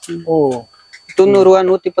 ரூபா. ஓ 90 ரூபா,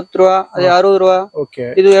 110 ரூபா, அது 60 ரூபா. ஓகே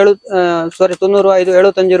இது 90 ரூபா, இது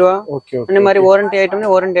 75 ரூபா. Okay okay. இந்த மாதிரி வாரண்டி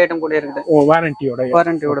ஐட்டம் கூட இருக்குது. ஓ வாரண்டியோட.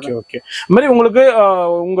 Okay okay. இந்த மாதிரி உங்களுக்கு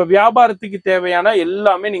உங்க வியாபாரத்துக்கு தேவையான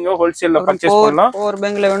எல்லாமே நீங்க ஹோல்சேல்ல பர்ச்சேஸ் பண்ணலாம். பவர்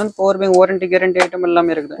பேங்க்ல வேணும், power bank warranty guarantee item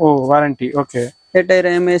எல்லாமே இருக்குது. ஓ வாரண்டி. Okay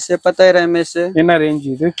 8000 mAh, 10000 mAh. என்ன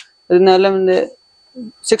ரேஞ்ச் இது? இதனால வந்து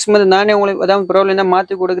 6 month நானே உங்களுக்கு அதான் ப்ராப்ளம் தான்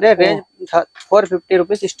மாத்தி கொடுக்குறேன். ரேஞ்ச் 450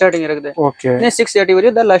 rupees ஸ்டார்டிங் இருக்குது. ஓகே 680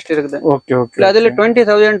 வரையும் தான் லாஸ்ட் இருக்குது. Okay okay. அதுல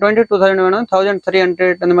 20,000 22,000 வேணும்,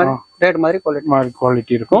 1300 அந்த மாதிரி ரேட் மாதிரி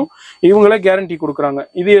குவாலிட்டி இருக்கும். இவங்களே கேரண்டி கொடுக்குறாங்க.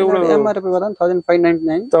 இது எவ்வளவு? எம்ஆர்பி வரும்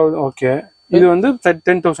 1599. ஓகே இது வந்து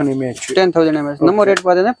 10,000 mAh. 10,000 mAh. நம்ம ரேட்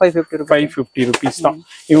பார்த்தா 550 rupees தான்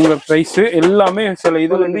இவங்க பிரைஸ். எல்லாமே சில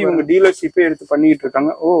இது வந்து இவங்க டீலர்ஷிப்பே எடுத்து பண்ணிட்டு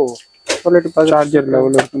இருக்காங்க. ஓ குவாலிட்டி சார்ஜர்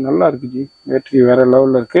லெவல்ல இருக்கு. நல்லா இருக்கு ஜி. பேட்டரி வேற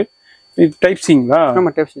லெவல்ல இருக்கு. இது டைப் சிங்களா?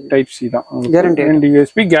 ஆமா டைப் சி தான். கேரண்டி.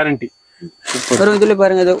 USB guarantee. சூப்பர். இதுல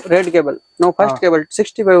பாருங்க இது red cable. No first cable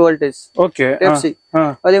 65 voltage. Okay type C.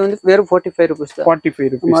 அது வந்து வெறும் 45 rupees தான். 45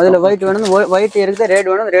 rupees. அதுல ஒயிட் வேணும், ஒயிட் இருக்குது, ரெட்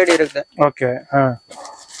வேணும், ரெட் இருக்குது. ஓகே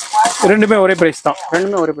ரெண்டுமே ஒரே பிரைஸ் தான்.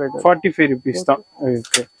 ரெண்டுமே ஒரே பிரைஸ் 45 rupees தான்.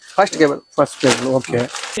 Okay first cable. ஓகே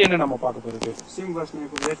என்ன நம்ம பார்க்க போறது?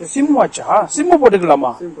 சிம் வாட்சா? சிம்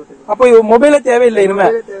போட்டுக்கலாமா? அப்ப மொபைலே தேவையில்லை. இனிமே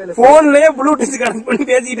போன்லயே ப்ளூடூத் கனெக்ட் பண்ணி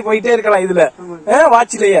பேசிட்டு போயிட்டே இருக்கலாம். இதுல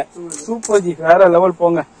வாட்ச்லயே. சூப்பர் ஜி வேற லெவல்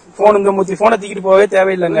போங்க. போனுங்க முத்தி போனை தூக்கிட்டு போகவே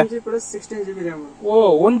தேவையில்லைங்க. ஓ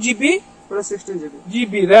 1 GB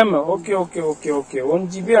GB RAM. Okay okay okay okay. 1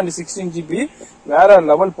 GB and 16 GB வேற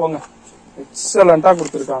லெவல் போங்க. எக்ஸலண்டா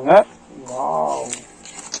கொடுத்துருக்காங்க. வாவ்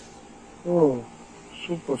ஓ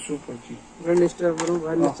சூப்பர் சூப்பர் ஜி. ரெண்டு எக்ஸ்ட்ரா வரும்,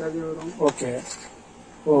 வயர்லெஸ் சார்ஜர் வரும். ஓகே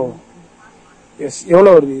ஓ எஸ்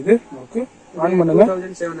எவ்வளவு வருது இது? ஓகே ஆன் பண்ணுங்க.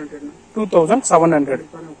 2700.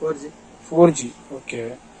 4G. ஓகே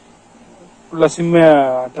ஃபுல்லா சிம்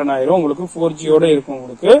அட்டன் ஆயிரும் உங்களுக்கு. 4G ஓட இருக்கும்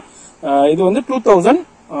உங்களுக்கு. இது வந்து 2000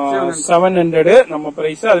 700 நம்ம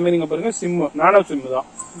பிரைஸ். அது மாதிரி நீங்க பாருங்க சிம் நானோ சிம் தான்.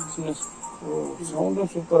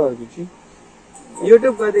 சவுண்டும் சூப்பரா இருக்கு.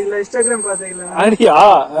 யூடியூப் பாத்தீங்களா, இன்ஸ்டாகிராம் பாத்தீங்களா? அடியா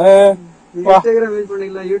இன்ஸ்டாகிராம் யூஸ்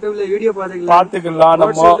பண்ணிக்கலாம், யூடியூப்ல வீடியோ பாத்துக்கலாம்,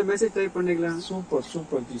 நம்ம மெசேஜ் டைப் பண்ணிக்கலாம். Super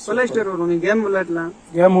super G. Play store வரும், நீங்க கேம் விளையாடலாம்.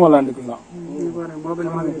 கேம் விளையாண்டுக்கலாம். பாருங்க மொபைல்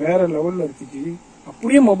வேற லெவல்ல இருக்கு ஜி.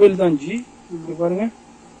 அப்படியே மொபைல் தான் ஜி. இது பாருங்க.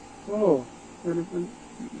 ஓ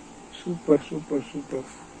சூப்பர் சூப்பர் சூப்பர்.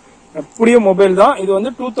 அப்படியே மொபைல் தான். இது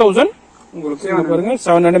வந்து 2000 உங்களுக்கு பாருங்க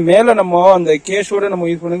 700. மேல நம்ம அந்த கேஷோட நம்ம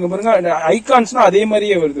யூஸ் பண்ணுங்க பாருங்க. ஐகான்ஸ்னா அதே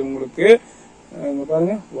மாதிரியே வருது உங்களுக்கு.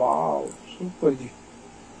 பாருங்க வாவ் சூப்பர் ஜி,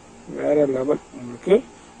 வேற லெவல் உங்களுக்கு.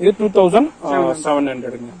 இது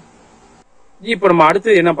 2700 ஜி. இப்ப நம்ம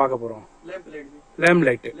அடுத்து என்ன பார்க்க போறோம்? Lamp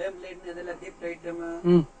light.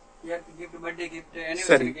 gift, birthday gift,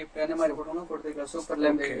 anniversary gift, அந்த மாதிரி போட்டோம்னா கொடுத்துக்கலாம். Super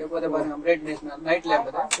lamp. இப்போ பாருங்க பிரைட்னஸ் நைட்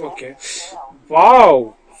லேம்ப் தான். ஓகே வாவ்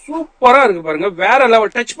சூப்பரா இருக்கு பாருங்க. வேற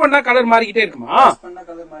லெவல். டச் பண்ணா கலர் மாறிக்கிட்டே இருக்குமா?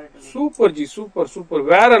 Super G super super.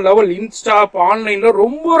 வேற லெவல். இன்ஸ்டா ஆன்லைன்ல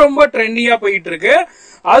ரொம்ப ரொம்ப ட்ரெண்டியா போயிட்டு இருக்கு.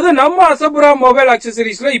 அது நம்ம அசபுரா மொபைல்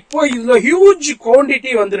அக்சசரிஸ்ல இப்போ இதுல ஹியூஜ்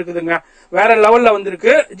குவாண்டிட்டி வந்திருக்குதுங்க. வேற லெவல்ல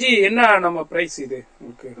வந்திருக்கு ஜி. என்ன நம்ம பிரைஸ் இது?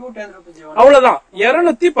 அவ்வளவுதான்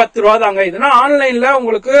 210 ரூபா தாங்க. இதுனா ஆன்லைன்ல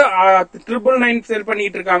உங்களுக்கு 999 சேல்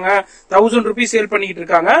பண்ணிட்டு இருக்காங்க, 1000 ரூபீஸ் சேல் பண்ணிட்டு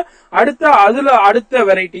இருக்காங்க. அடுத்த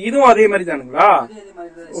வெரைட்டி இதுவும் அதே மாதிரி தானுங்களா?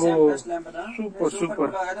 ஓ சூப்பர்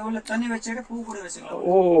சூப்பர்.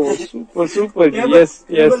 ஓ சூப்பர் சூப்பர். S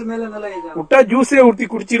S. விட்டா ஜூஸே ஊத்தி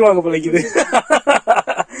குடிச்சிருவாங்க போலக்குது.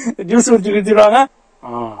 ஜூஸ் ஊத்தி குடிச்சிருவாங்க.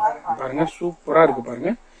 பாருங்க சூப்பரா இருக்கு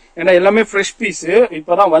பாருங்க. ஏன்னா எல்லாமே ஃப்ரெஷ் பீஸ்,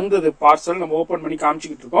 இப்பதான் வந்தது பார்சல். நம்ம ஓபன் பண்ணி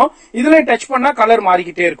காமிச்சுக்கிட்டு இருக்கோம். இதுல டச் பண்ணா கலர்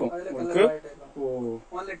மாறிக்கிட்டே இருக்கும் உங்களுக்கு. ஓ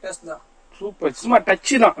சூப்பர். சும்மா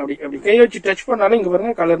டச் தான். அப்படி அப்படி கை வச்சு டச் பண்ணாலும் இங்க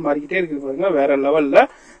பாருங்க கலர் மாறிக்கிட்டே இருக்கு பாருங்க. வேற லெவல்ல.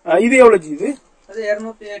 இது எவ்வளவு இது?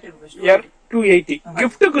 280.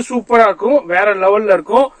 கிஃப்ட்டுக்கு சூப்பரா இருக்கும், வேற லெவல்ல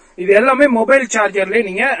இருக்கும். இது எல்லாமே மொபைல் சார்ஜர்லயே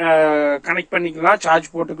நீங்க கனெக்ட் பண்ணிக்கலாம், சார்ஜ்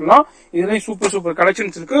போட்டுக்கலாம். இதுலயும் சூப்பர் சூப்பர்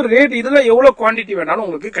கலெக்ஷன்ஸ் இருக்கு. ரேட் இதுல எவ்வளவு குவாண்டிட்டி வேணாலும்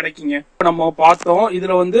உங்களுக்கு கிடைக்குங்க. நம்ம பார்த்தோம்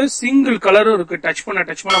இதுல வந்து சிங்கிள் கலரும் இருக்கு. டச்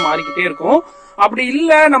பண்ண மாறிக்கிட்டே இருக்கும். அப்படி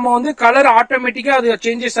இல்ல நம்ம வந்து கலர் ஆட்டோமேட்டிக்கா அது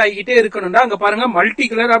சேஞ்சஸ் ஆகிக்கிட்டே இருக்கணும்னா அங்க பாருங்க மல்டி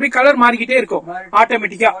கலர் அப்படி கலர் மாறிக்கிட்டே இருக்கும்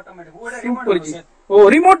ஆட்டோமேட்டிக்கா. Super G. ஓ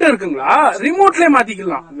ரிமோட் இருக்குங்களா? ரிமோட்லயே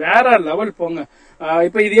மாத்திக்கலாம். வேற லெவல் போங்க.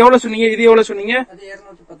 இப்ப இது எவ்வளவு சொன்னீங்க? இது எவ்வளவு சொன்னீங்க?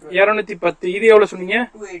 210. இது எவ்வளவு சொன்னீங்க?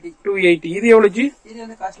 280. இது எவ்வளவு ஜி?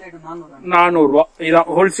 400 ரூபா. இதான்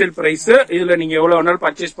ஹோல்சேல் பிரைஸ். இதுல நீங்க எவ்வளவு வேணாலும்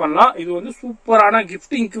பர்ச்சேஸ் பண்ணலாம். இது வந்து சூப்பரான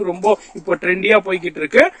கிஃப்டிங்க்கு ரொம்ப இப்போ ட்ரெண்டியா போய்கிட்டு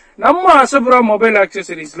இருக்கு. நம்ம அசபுரா மொபைல்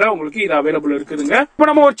ஆக்சசரிஸ்ல உங்களுக்கு இது அவைலபிள் இருக்குதுங்க. இப்ப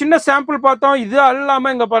நம்ம ஒரு சின்ன சாம்பிள் பார்த்தோம். இது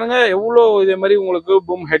அல்லாம இங்க பாருங்க எவ்வளவு இதே மாதிரி உங்களுக்கு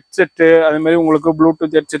பூம் ஹெட்செட், அதே மாதிரி உங்களுக்கு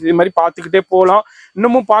ப்ளூடூத் ஹெட்செட், இது மாதிரி பாத்துக்கிட்டே போகலாம்.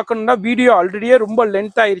 இன்னமும் பார்க்கணும்னா வீடியோ ஆல்ரெடியே ரொம்ப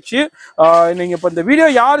லென்த் ஆயிருச்சு. நீங்க இப்ப இந்த வீடியோ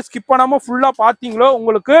யார் ஸ்கிப் பண்ணாம ஃபுல்லா பாத்தீங்களோ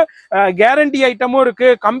உங்களுக்கு கேரண்டி ஐட்டமும் இருக்கு.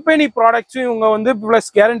 கம்பெனி ப்ராடக்ட்ஸும் இவங்க வந்து பிளஸ்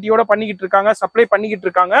கேரண்டியோட பண்ணிக்கிட்டு இருக்காங்க, சப்ளை பண்ணிக்கிட்டு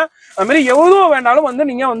இருக்காங்க. அது மாதிரி எவ்வளவு வேணாலும் வந்து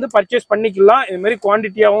நீங்க வந்து பர்ச்சேஸ் பண்ணிக்கலாம். இது மாதிரி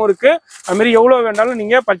குவான்டிட்டியாவும் இருக்கு. அது மாதிரி எவ்வளவு வேணாலும்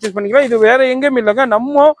நீங்க பர்ச்சேஸ் பண்ணிக்கலாம். இது வேற எங்கேயும் இல்லைங்க,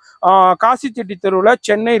 நம்ம காசி செட்டி தெருவுல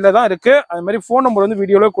சென்னையில தான் இருக்கு. அது மாதிரி போன் நம்பர் வந்து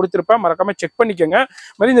வீடியோல கொடுத்துருப்பேன், மறக்காம செக் பண்ணிக்கோங்க.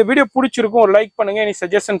 மாதிரி இந்த வீடியோ பிடிச்சிருக்கும் ஒரு லைக் பண்ணுங்க. எனி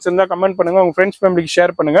சஜஷன்ஸ் இருந்தா கமெண்ட் பண்ணுங்க, உங்க ஃப்ரெண்ட்ஸ் ஃபேமிலிக்கு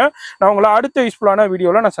ஷேர் பண்ணுங்க. நான் உங்களை அடுத்த யூஸ்ஃபுல்லான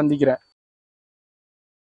வீடியோல நான் சந்திக்கிறேன்.